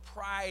your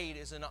pride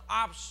as an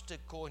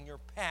obstacle in your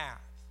path,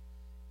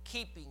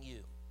 keeping you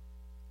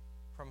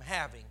from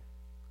having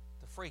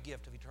the free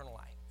gift of eternal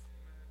life?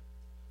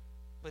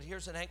 But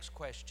here's the next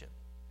question.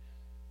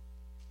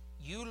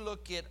 You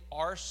look at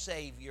our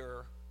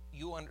Savior,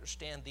 you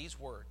understand these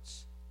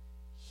words.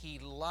 He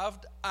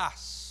loved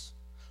us,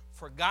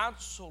 for God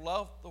so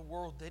loved the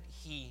world that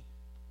he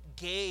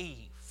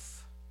gave.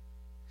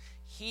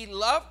 He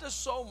loved us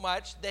so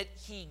much that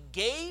he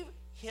gave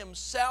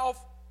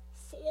himself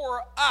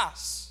for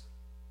us.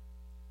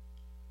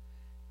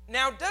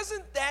 Now,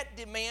 doesn't that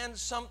demand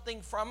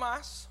something from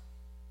us?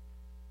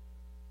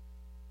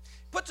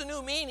 Puts a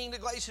new meaning to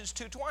Galatians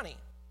 2:20.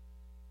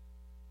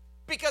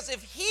 Because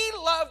if he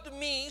loved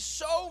me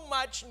so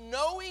much,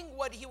 knowing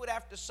what he would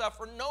have to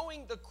suffer,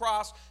 knowing the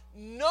cross,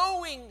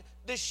 knowing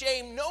the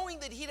shame, knowing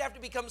that he'd have to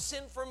become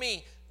sin for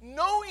me,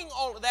 knowing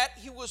all of that,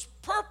 he was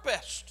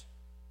purposed,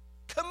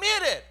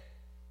 committed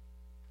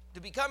to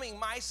becoming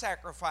my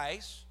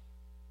sacrifice.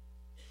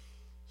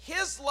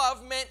 His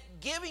love meant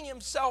giving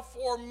himself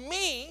for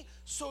me,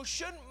 so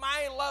shouldn't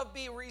my love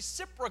be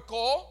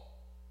reciprocal?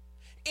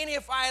 And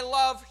if I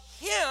love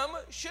him,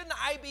 shouldn't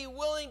I be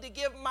willing to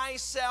give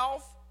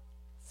myself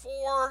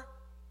for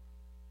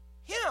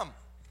him?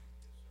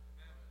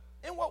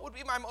 And what would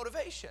be my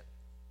motivation?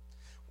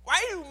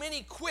 Why do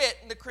many quit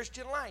in the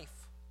Christian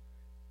life?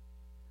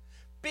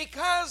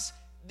 Because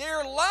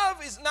their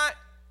love is not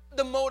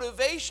the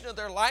motivation of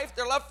their life.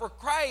 Their love for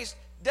Christ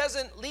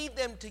doesn't lead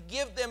them to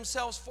give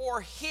themselves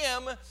for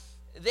him.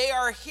 They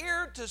are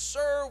here to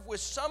serve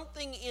with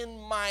something in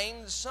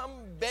mind, some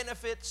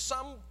benefit,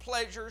 some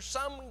pleasure,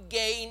 some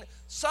gain,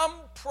 some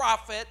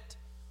profit,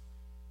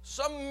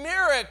 some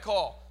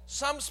miracle,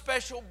 some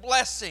special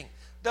blessing.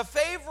 The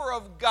favor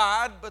of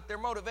God, but their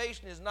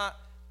motivation is not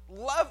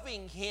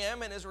loving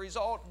him, and as a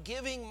result,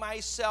 giving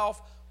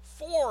myself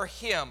for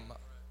him.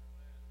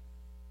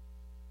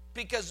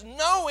 Because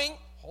knowing,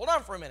 hold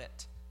on for a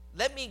minute,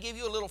 let me give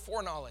you a little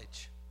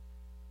foreknowledge.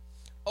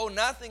 Oh,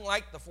 nothing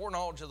like the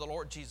foreknowledge of the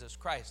Lord Jesus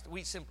Christ.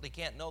 We simply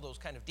can't know those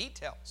kind of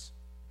details.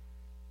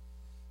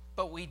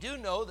 But we do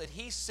know that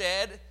he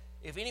said,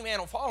 if any man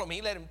will follow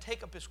me, let him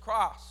take up his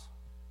cross,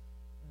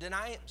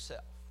 deny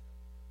himself,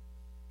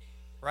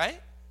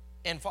 right?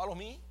 And follow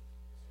me.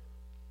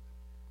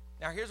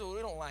 Now here's what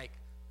we don't like.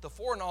 The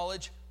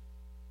foreknowledge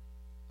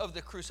of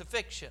the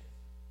crucifixion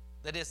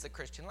that is the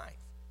Christian life.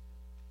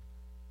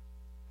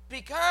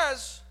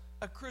 Because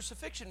a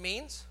crucifixion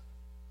means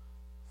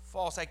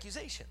false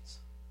accusations.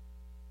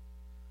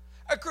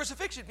 A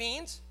crucifixion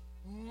means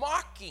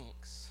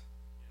mockings.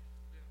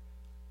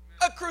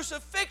 A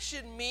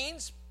crucifixion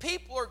means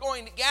people are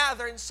going to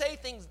gather and say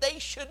things they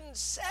shouldn't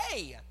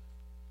say.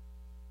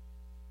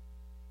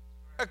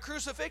 A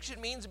crucifixion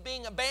means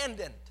being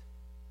abandoned,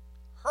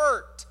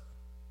 hurt.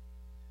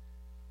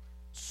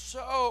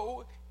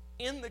 So,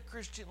 in the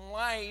Christian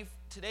life,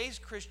 today's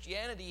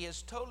Christianity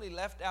has totally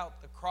left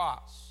out the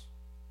cross.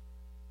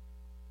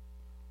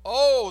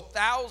 Oh,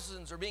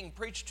 thousands are being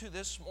preached to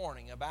this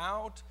morning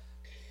about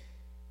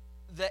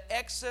the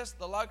excess,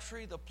 the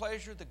luxury, the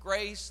pleasure, the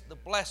grace, the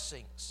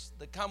blessings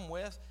that come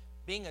with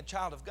being a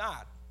child of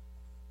God.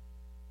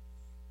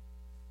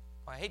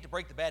 I hate to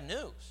break the bad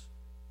news.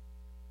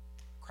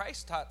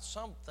 Christ taught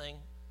something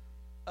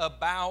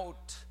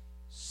about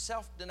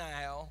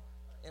self-denial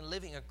and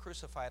living a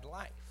crucified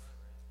life.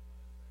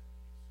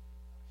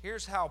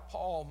 Here's how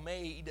Paul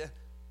made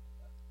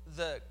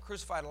the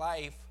crucified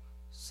life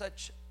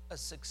such a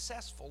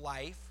successful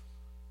life,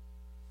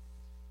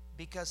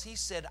 because he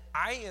said,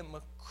 I am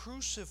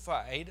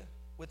crucified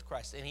with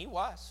Christ. And he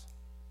was.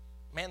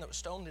 A man that was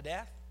stoned to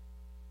death,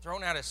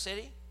 thrown out of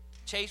city,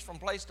 chased from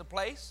place to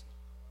place,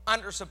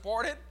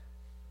 under-supported,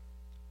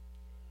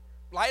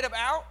 lied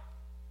about,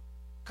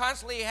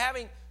 constantly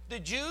having the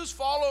Jews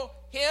follow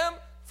him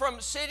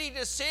from city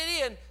to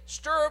city and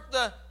stir up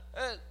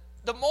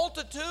the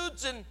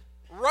multitudes and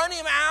run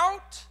him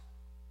out.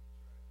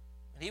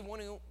 And even when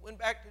he went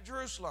back to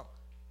Jerusalem,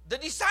 the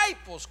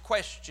disciples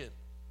questioned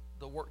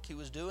the work he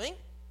was doing.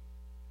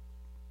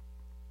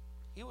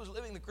 He was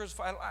living the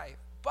crucified life.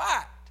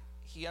 But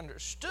he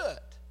understood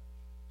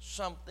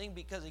something,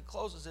 because he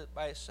closes it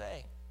by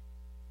saying,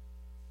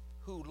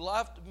 who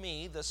loved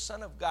me, the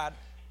Son of God,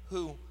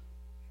 who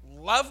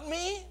loved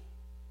me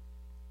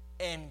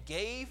and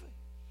gave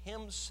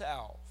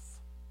himself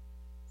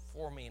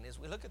for me. And as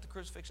we look at the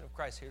crucifixion of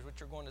Christ, here's what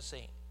you're going to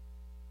see.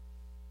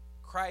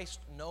 Christ,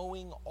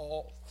 knowing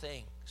all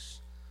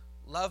things,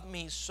 loved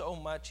me so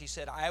much, he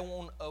said, I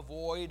won't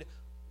avoid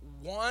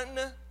one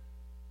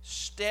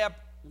step,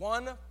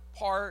 one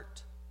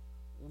part,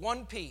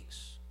 one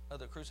piece of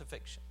the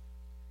crucifixion.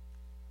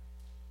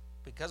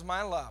 Because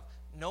my love,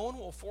 no one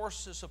will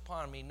force this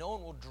upon me. No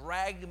one will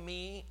drag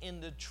me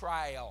into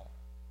trial.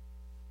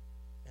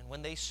 And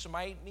when they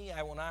smite me,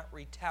 I will not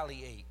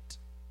retaliate.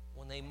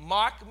 When they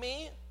mock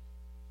me,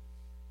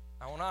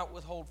 I will not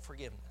withhold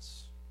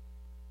forgiveness.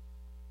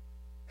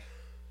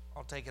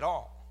 I'll take it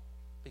all.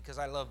 Because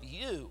I love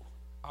you,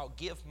 I'll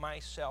give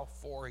myself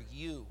for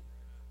you.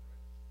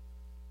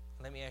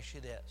 Let me ask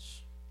you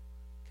this.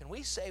 Can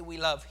we say we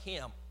love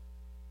him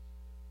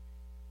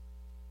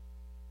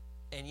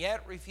and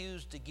yet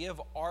refuse to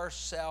give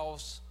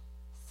ourselves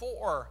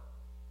for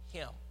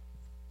him?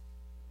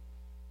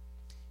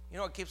 You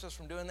know what keeps us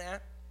from doing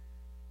that?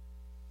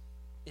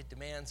 It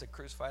demands a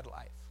crucified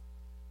life.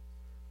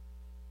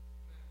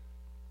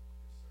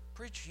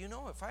 Preacher, you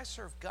know, if I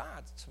serve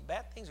God, some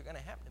bad things are going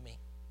to happen to me.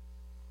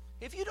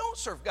 If you don't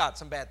serve God,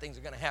 some bad things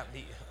are going to happen to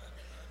you.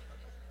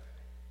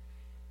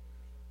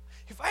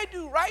 If I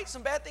do right,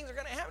 some bad things are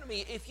going to happen to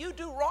me. If you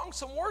do wrong,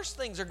 some worse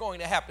things are going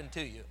to happen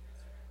to you.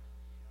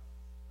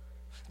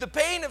 The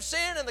pain of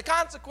sin and the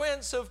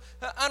consequence of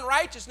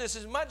unrighteousness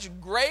is much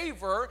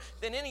graver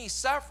than any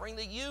suffering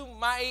that you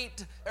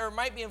might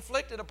be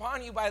inflicted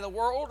upon you by the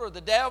world or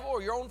the devil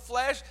or your own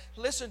flesh.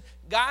 Listen,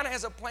 God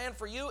has a plan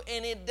for you,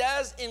 and it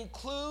does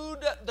include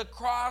the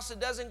cross. It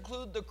does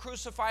include the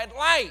crucified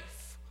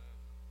life.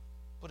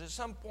 But at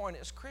some point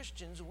as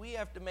Christians, we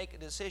have to make a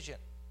decision.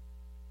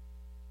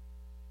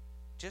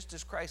 Just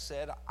as Christ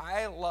said,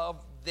 I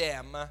love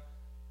them,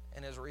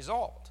 and as a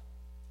result,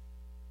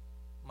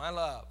 my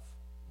love,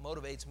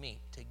 motivates me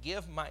to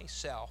give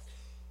myself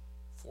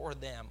for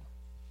them.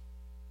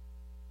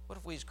 What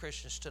if we as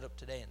Christians stood up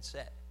today and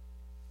said,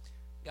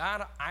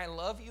 God, I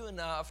love you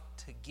enough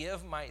to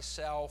give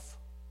myself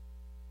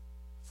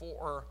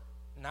for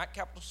not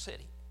Capital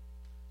City,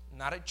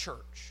 not a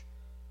church,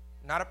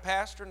 not a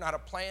pastor, not a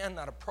plan,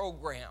 not a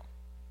program,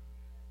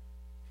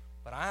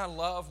 but I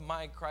love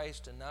my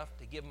Christ enough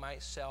to give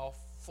myself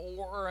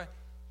for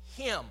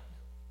him.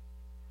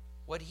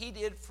 What he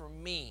did for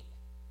me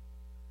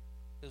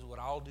is what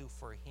I'll do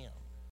for him.